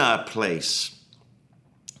own our place,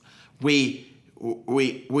 we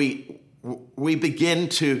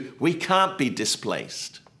can't be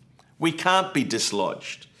displaced. We can't be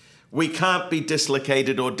dislodged. We can't be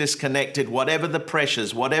dislocated or disconnected, whatever the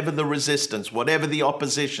pressures, whatever the resistance, whatever the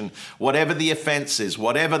opposition, whatever the offenses,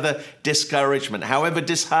 whatever the discouragement, however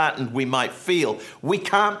disheartened we might feel. We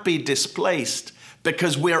can't be displaced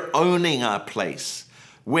because we're owning our place.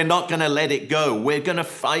 We're not going to let it go. We're going to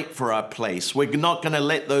fight for our place. We're not going to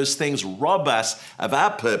let those things rob us of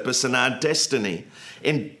our purpose and our destiny.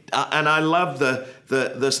 And I love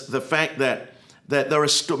the fact that there are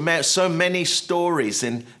so many stories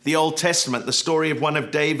in the Old Testament. The story of one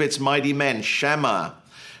of David's mighty men, Shammah,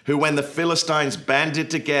 who when the Philistines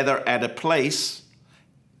banded together at a place,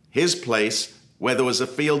 his place, where there was a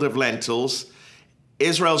field of lentils,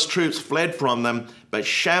 Israel's troops fled from them, but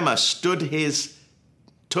Shammah took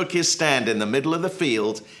his stand in the middle of the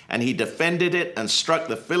field, and he defended it and struck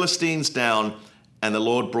the Philistines down, and the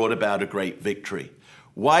Lord brought about a great victory.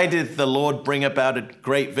 Why did the Lord bring about a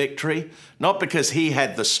great victory? Not because he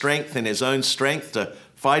had the strength in his own strength to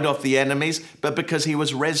fight off the enemies, but because he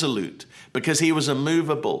was resolute, because he was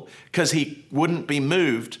immovable, because he wouldn't be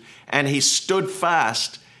moved, and he stood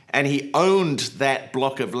fast, and he owned that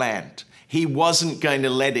block of land. He wasn't going to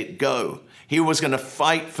let it go. He was going to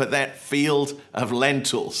fight for that field of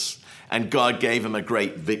lentils, and God gave him a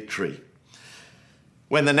great victory.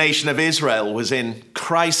 When the nation of Israel was in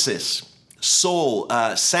crisis, Samuel,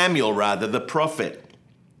 the prophet,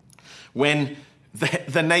 when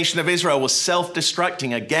the nation of Israel was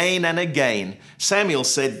self-destructing again and again, Samuel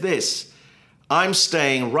said this, "I'm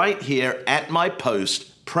staying right here at my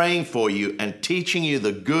post, praying for you and teaching you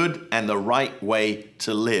the good and the right way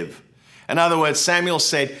to live." In other words, Samuel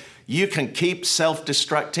said, you can keep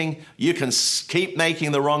self-destructing, you can keep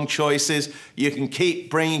making the wrong choices, you can keep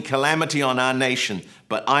bringing calamity on our nation,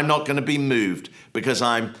 but I'm not going to be moved because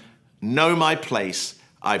I know my place,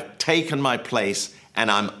 I've taken my place, and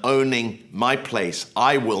I'm owning my place.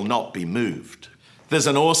 I will not be moved. There's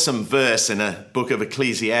an awesome verse in a book of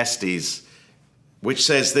Ecclesiastes which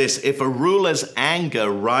says this, "If a ruler's anger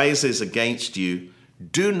rises against you,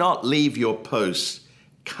 do not leave your post.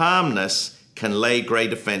 Calmness can lay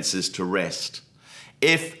great offenses to rest."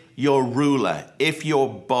 If your ruler, if your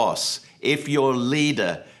boss, if your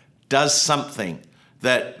leader does something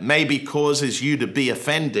that maybe causes you to be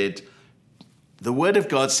offended, the Word of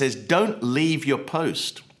God says, don't leave your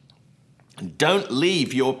post. Don't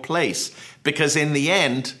leave your place, because in the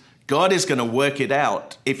end, God is going to work it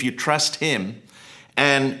out if you trust him.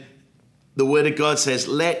 And the Word of God says,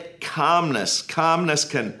 let calmness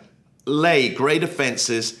can lay great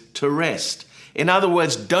offenses to rest. In other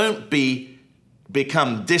words, don't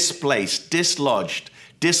become displaced, dislodged,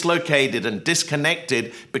 dislocated, and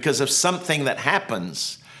disconnected because of something that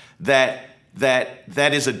happens that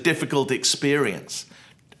is a difficult experience.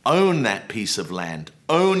 Own that piece of land.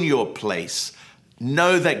 Own your place.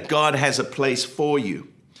 Know that God has a place for you.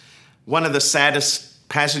 One of the saddest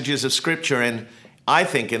passages of Scripture, I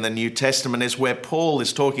think in the New Testament, is where Paul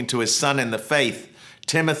is talking to his son in the faith,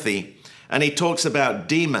 Timothy, and he talks about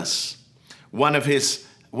Demas, one of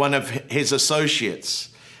his associates.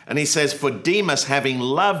 And he says, "For Demas, having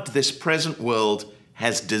loved this present world,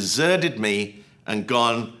 has deserted me and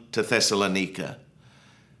gone to Thessalonica."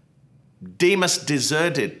 Demas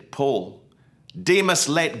deserted Paul. Demas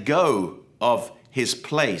let go of his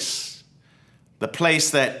place, the place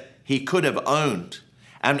that he could have owned.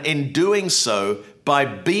 And in doing so, by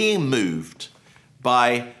being moved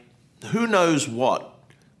by who knows what,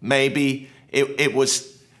 maybe it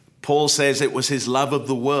was, Paul says it was his love of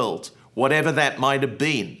the world, whatever that might have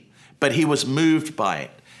been, but he was moved by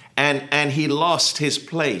it. And he lost his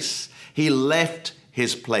place. He left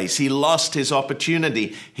his place. He lost his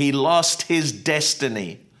opportunity. He lost his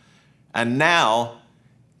destiny. And now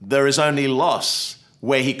there is only loss.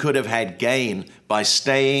 where he could have had gain by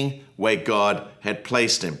staying where God had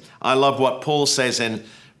placed him. I love what Paul says in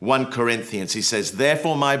 1 Corinthians. He says,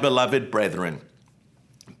 "Therefore, my beloved brethren,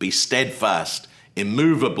 be steadfast,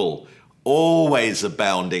 immovable, always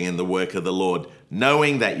abounding in the work of the Lord,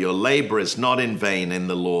 knowing that your labor is not in vain in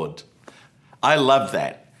the Lord." I love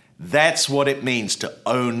that. That's what it means to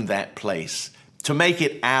own that place, to make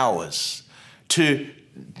it ours, to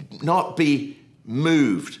not be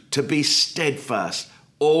moved, to be steadfast,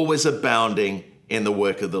 always abounding in the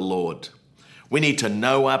work of the Lord. We need to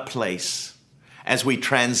know our place as we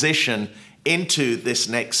transition into this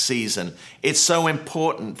next season. It's so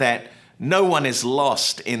important that no one is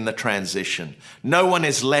lost in the transition. No one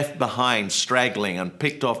is left behind, straggling and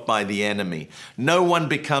picked off by the enemy. No one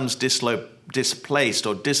becomes displaced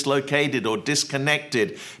or dislocated or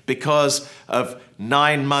disconnected because of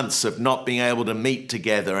 9 months of not being able to meet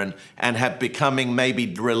together and have becoming maybe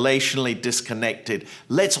relationally disconnected.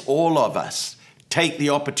 Let's all of us take the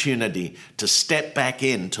opportunity to step back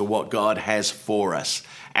into what God has for us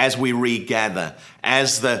as we regather,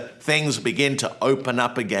 as the things begin to open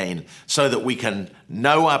up again, so that we can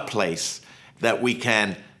know our place, that we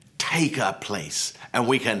can take our place, and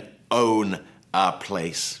we can own our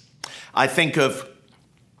place. I think of,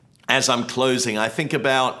 as I'm closing, I think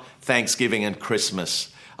about Thanksgiving and Christmas.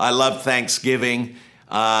 I love Thanksgiving.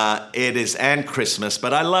 And Christmas,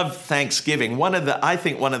 but I love Thanksgiving. I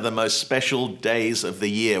think one of the most special days of the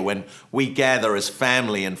year when we gather as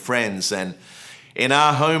family and friends. And in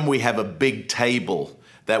our home, we have a big table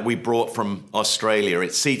that we brought from Australia.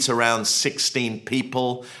 It seats around 16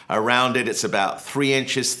 people. Around it, it's about 3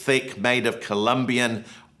 inches thick, made of Colombian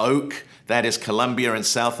oak. That is Colombia in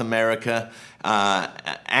South America.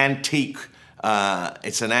 Antique.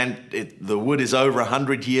 The wood is over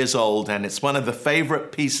 100 years old, and it's one of the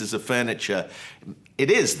favorite pieces of furniture.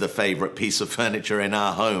 It is the favorite piece of furniture in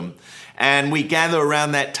our home. And we gather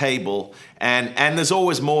around that table, and there's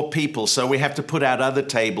always more people, so we have to put out other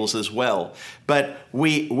tables as well. But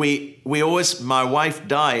we always, my wife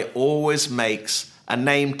Di always makes a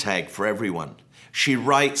name tag for everyone. She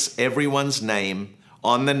writes everyone's name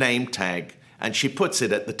on the name tag, and she puts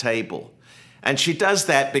it at the table. And she does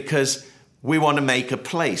that because we want to make a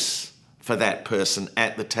place for that person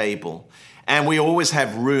at the table. And we always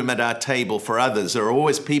have room at our table for others. There are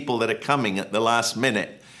always people that are coming at the last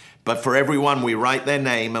minute. But for everyone, we write their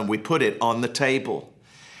name and we put it on the table.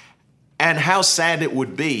 And how sad it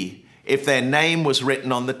would be if their name was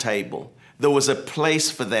written on the table. There was a place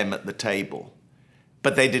for them at the table,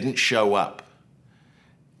 but they didn't show up.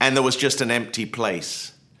 And there was just an empty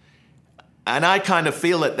place. And I kind of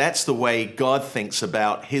feel that that's the way God thinks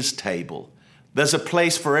about his table. There's a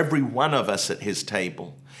place for every one of us at his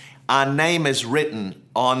table. Our name is written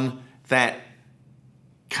on that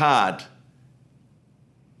card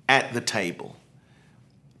at the table.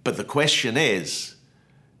 But the question is,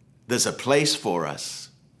 there's a place for us.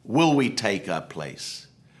 Will we take our place?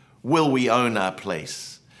 Will we own our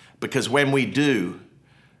place? Because when we do,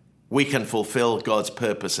 we can fulfill God's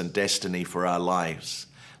purpose and destiny for our lives.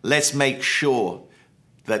 Let's make sure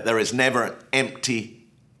that there is never an empty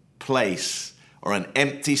place or an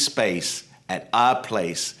empty space at our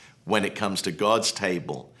place when it comes to God's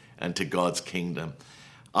table and to God's kingdom.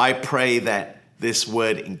 I pray that this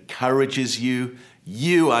word encourages you.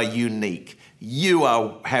 You are unique. You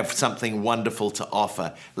have something wonderful to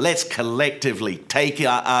offer. Let's collectively take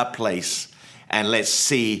our place and let's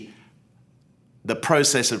see the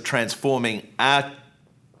process of transforming our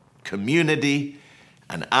community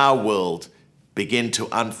and our world begin to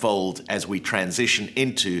unfold as we transition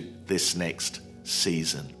into this next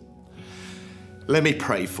season. Let me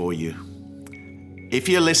pray for you. If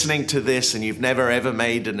you're listening to this and you've never ever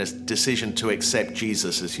made a decision to accept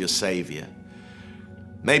Jesus as your Savior,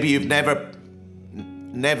 maybe you've never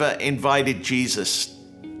invited Jesus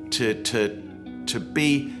to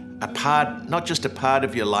be a part, not just a part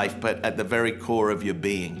of your life, but at the very core of your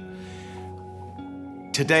being.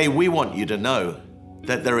 Today, we want you to know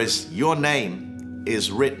that your name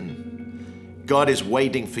is written. God is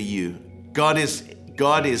waiting for you. God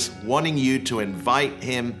is wanting you to invite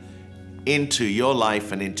him into your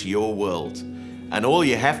life and into your world. And all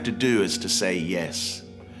you have to do is to say yes.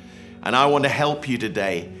 And I want to help you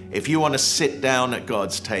today. If you want to sit down at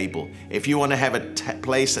God's table, if you want to have a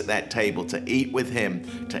place at that table to eat with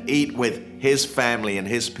him, to eat with his family and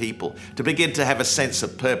his people, to begin to have a sense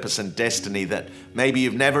of purpose and destiny that maybe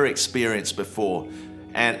you've never experienced before,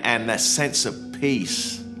 and a sense of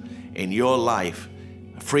peace in your life,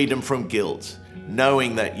 freedom from guilt,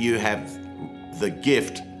 knowing that you have the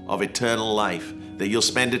gift of eternal life, that you'll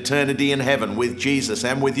spend eternity in heaven with Jesus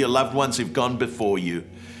and with your loved ones who've gone before you.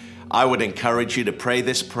 I would encourage you to pray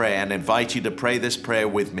this prayer and invite you to pray this prayer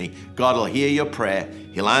with me. God will hear your prayer,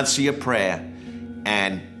 He'll answer your prayer,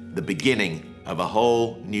 and the beginning of a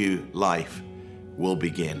whole new life will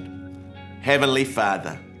begin. Heavenly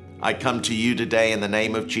Father, I come to you today in the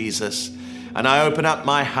name of Jesus, and I open up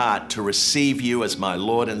my heart to receive you as my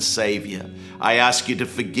Lord and Savior. I ask you to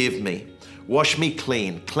forgive me, wash me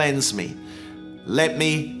clean, cleanse me. Let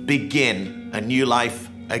me begin a new life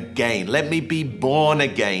again. Let me be born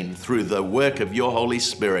again through the work of your Holy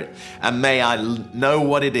Spirit. And may I know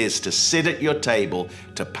what it is to sit at your table,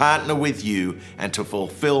 to partner with you, and to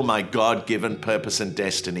fulfill my God-given purpose and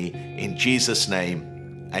destiny. In Jesus'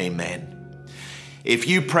 name, amen. If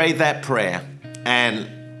you pray that prayer and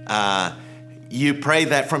you pray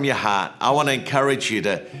that from your heart, I want to encourage you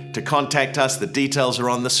to contact us. The details are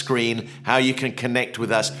on the screen, how you can connect with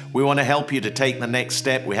us. We want to help you to take the next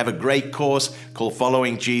step. We have a great course called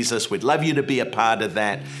Following Jesus. We'd love you to be a part of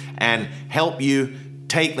that and help you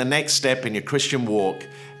take the next step in your Christian walk.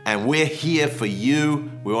 And we're here for you.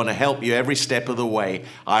 We want to help you every step of the way.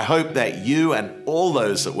 I hope that you and all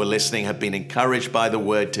those that were listening have been encouraged by the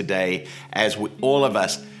word today as all of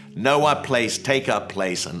us know our place, take our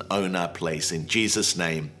place, and own our place. In Jesus'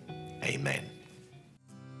 name, amen.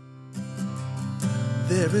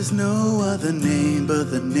 There is no other name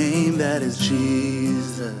but the name that is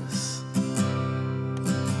Jesus.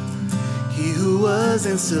 He who was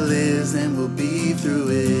and still is and will be through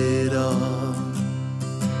it all.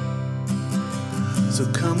 So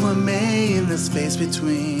come what may in the space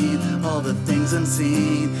between all the things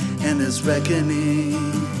unseen and this reckoning,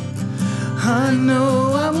 I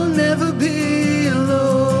know I will never be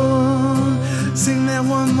alone. Sing that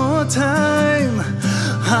one more time.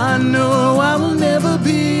 I know I will never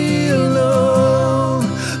be alone.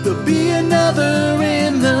 There'll be another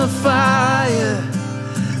in the fire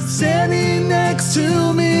standing next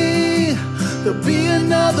to me. There'll be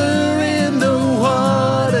another in the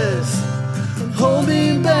waters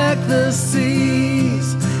holding back the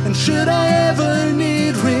seas. And should I ever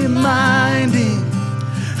need reminding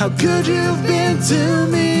how good you've been to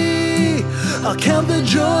me, I'll count the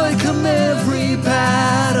joy come every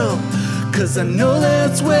battle, 'cause I know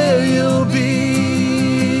that's where you'll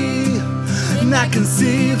be. And I can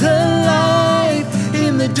see the light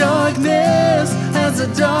in the darkness as the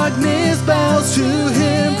darkness bows to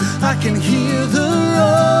Him. I can hear the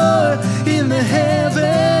roar in the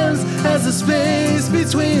heavens as the space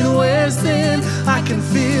between wears thin. I can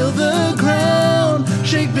feel the ground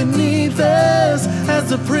shake beneath us as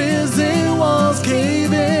the prison walls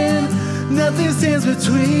cave in. Nothing stands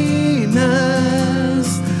between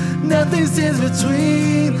us. Nothing stands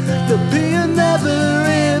between. There'll be another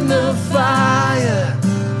in the fire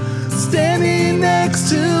standing next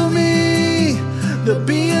to me. There'll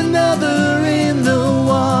be another in the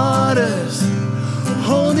waters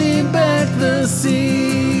holding back the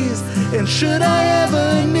seas. And should I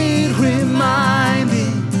ever need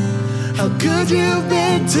reminding how good you've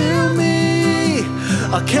been to me,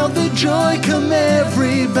 I'll count the joy come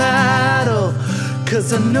every battle,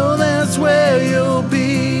 'cause I know that's where you'll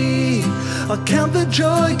be. I'll count the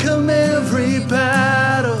joy come every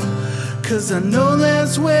battle, 'cause I know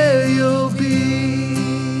that's where you'll be.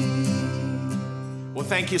 Well,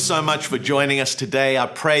 thank you so much for joining us today. I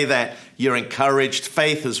pray that you're encouraged.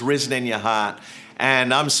 Faith has risen in your heart.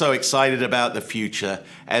 And I'm so excited about the future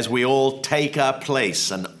as we all take our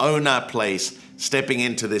place and own our place, stepping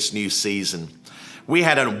into this new season. We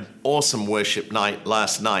had an awesome worship night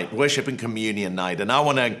last night, worship and communion night. And I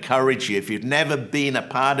want to encourage you, if you've never been a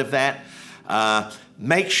part of that,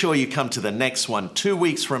 make sure you come to the next one 2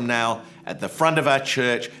 weeks from now at the front of our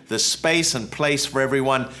church. There's space and place for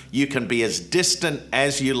everyone. You can be as distant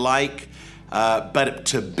as you like, but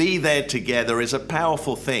to be there together is a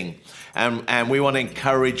powerful thing. And we want to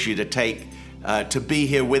encourage you to be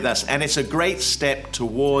here with us. And it's a great step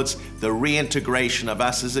towards the reintegration of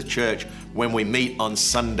us as a church when we meet on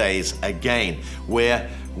Sundays again. We're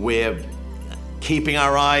keeping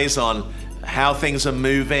our eyes on how things are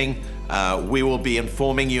moving. We will be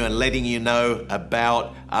informing you and letting you know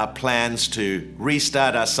about our plans to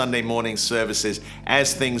restart our Sunday morning services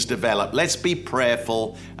as things develop. Let's be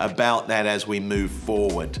prayerful about that as we move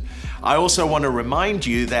forward. I also want to remind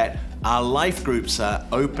you that our life groups are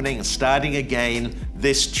opening and starting again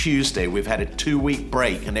this Tuesday. We've had a 2-week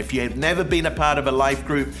break, and if you have never been a part of a life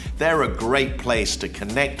group, they're a great place to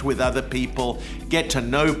connect with other people, get to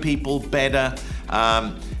know people better.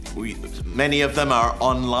 Many of them are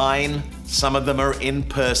online, some of them are in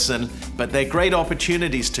person, but they're great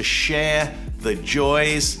opportunities to share the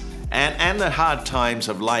joys and the hard times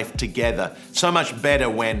of life together. So much better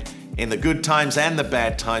when in the good times and the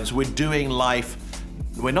bad times we're not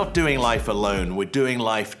doing life alone, we're doing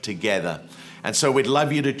life together. And so we'd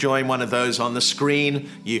love you to join one of those on the screen.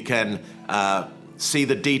 You can see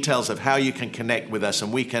the details of how you can connect with us,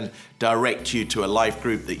 and we can direct you to a life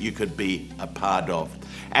group that you could be a part of.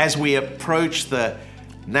 As we approach the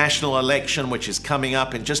national election, which is coming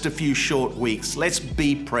up in just a few short weeks, let's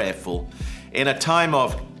be prayerful. In a time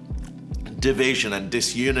of division and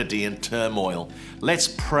disunity and turmoil, let's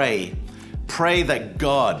pray that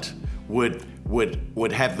God would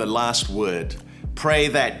have the last word. Pray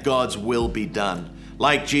that God's will be done,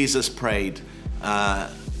 like Jesus prayed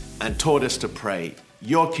and taught us to pray.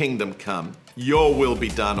 Your kingdom come, your will be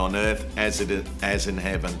done on earth as in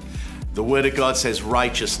heaven. The word of God says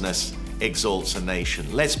righteousness exalts a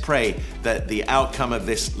nation. Let's pray that the outcome of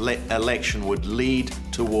this election would lead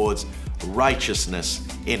towards righteousness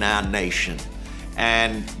in our nation,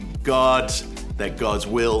 and that God's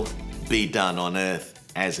will be done on earth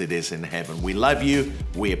as it is in heaven. We love you.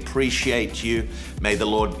 We appreciate you. May the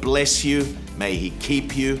Lord bless you. May he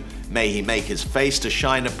keep you. May he make his face to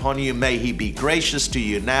shine upon you. May he be gracious to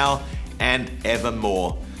you now and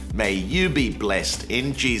evermore. May you be blessed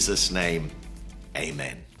in Jesus' name.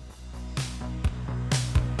 Amen.